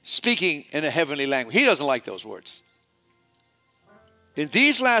 Speaking in a heavenly language. He doesn't like those words. In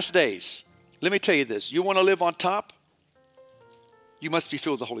these last days, let me tell you this. You want to live on top? You must be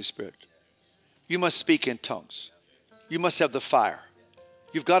filled with the Holy Spirit. You must speak in tongues. You must have the fire.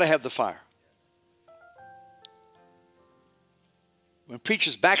 You've got to have the fire. When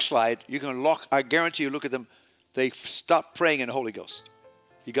preachers backslide, you're going to lock, I guarantee you, look at them, they stop praying in the Holy Ghost.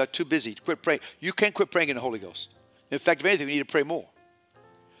 You got too busy to quit praying. You can't quit praying in the Holy Ghost. In fact, if anything, you need to pray more.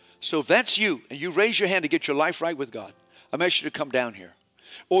 So if that's you, and you raise your hand to get your life right with God, I'm asking you to come down here.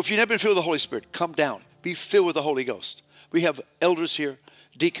 Or if you've never been filled with the Holy Spirit, come down. Be filled with the Holy Ghost. We have elders here,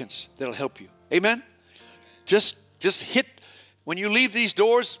 deacons, that'll help you. Amen? Just hit, when you leave these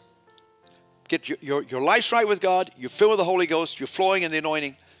doors, get your life right with God. You're filled with the Holy Ghost. You're flowing in the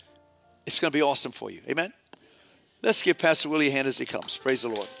anointing. It's going to be awesome for you. Amen? Let's give Pastor Willie a hand as he comes. Praise the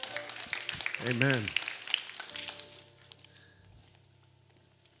Lord. Amen.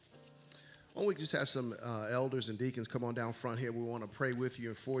 Why don't we just have some elders and deacons come on down front here. We want to pray with you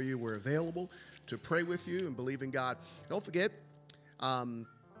and for you. We're available to pray with you and believe in God. Don't forget,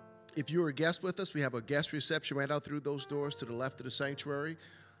 if you're a guest with us, we have a guest reception right out through those doors to the left of the sanctuary.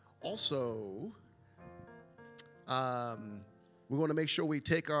 Also, we want to make sure we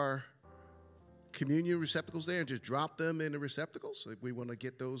take our communion receptacles there and just drop them in the receptacles. We want to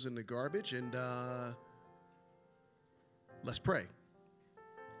get those in the garbage, and let's pray.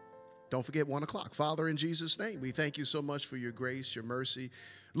 Don't forget 1 o'clock. Father, in Jesus' name, we thank you so much for your grace, your mercy.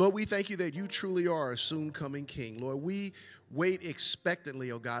 Lord, we thank you that you truly are a soon-coming King. Lord, we wait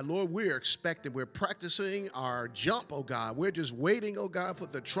expectantly, oh God. Lord, we're expecting. We're practicing our jump, oh God. We're just waiting, oh God, for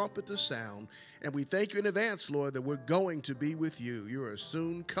the trumpet to sound. And we thank you in advance, Lord, that we're going to be with you. You're a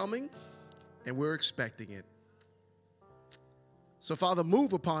soon coming, and we're expecting it. So, Father,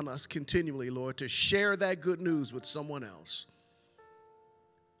 move upon us continually, Lord, to share that good news with someone else.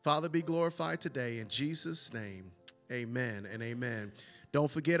 Father, be glorified today. In Jesus' name, amen and amen. Don't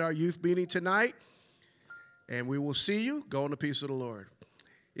forget our youth meeting tonight, and we will see you. Go in the peace of the Lord.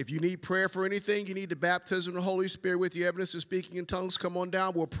 If you need prayer for anything, you need the baptism of the Holy Spirit with the evidence of speaking in tongues, come on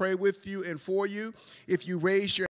down. We'll pray with you and for you. If you raise your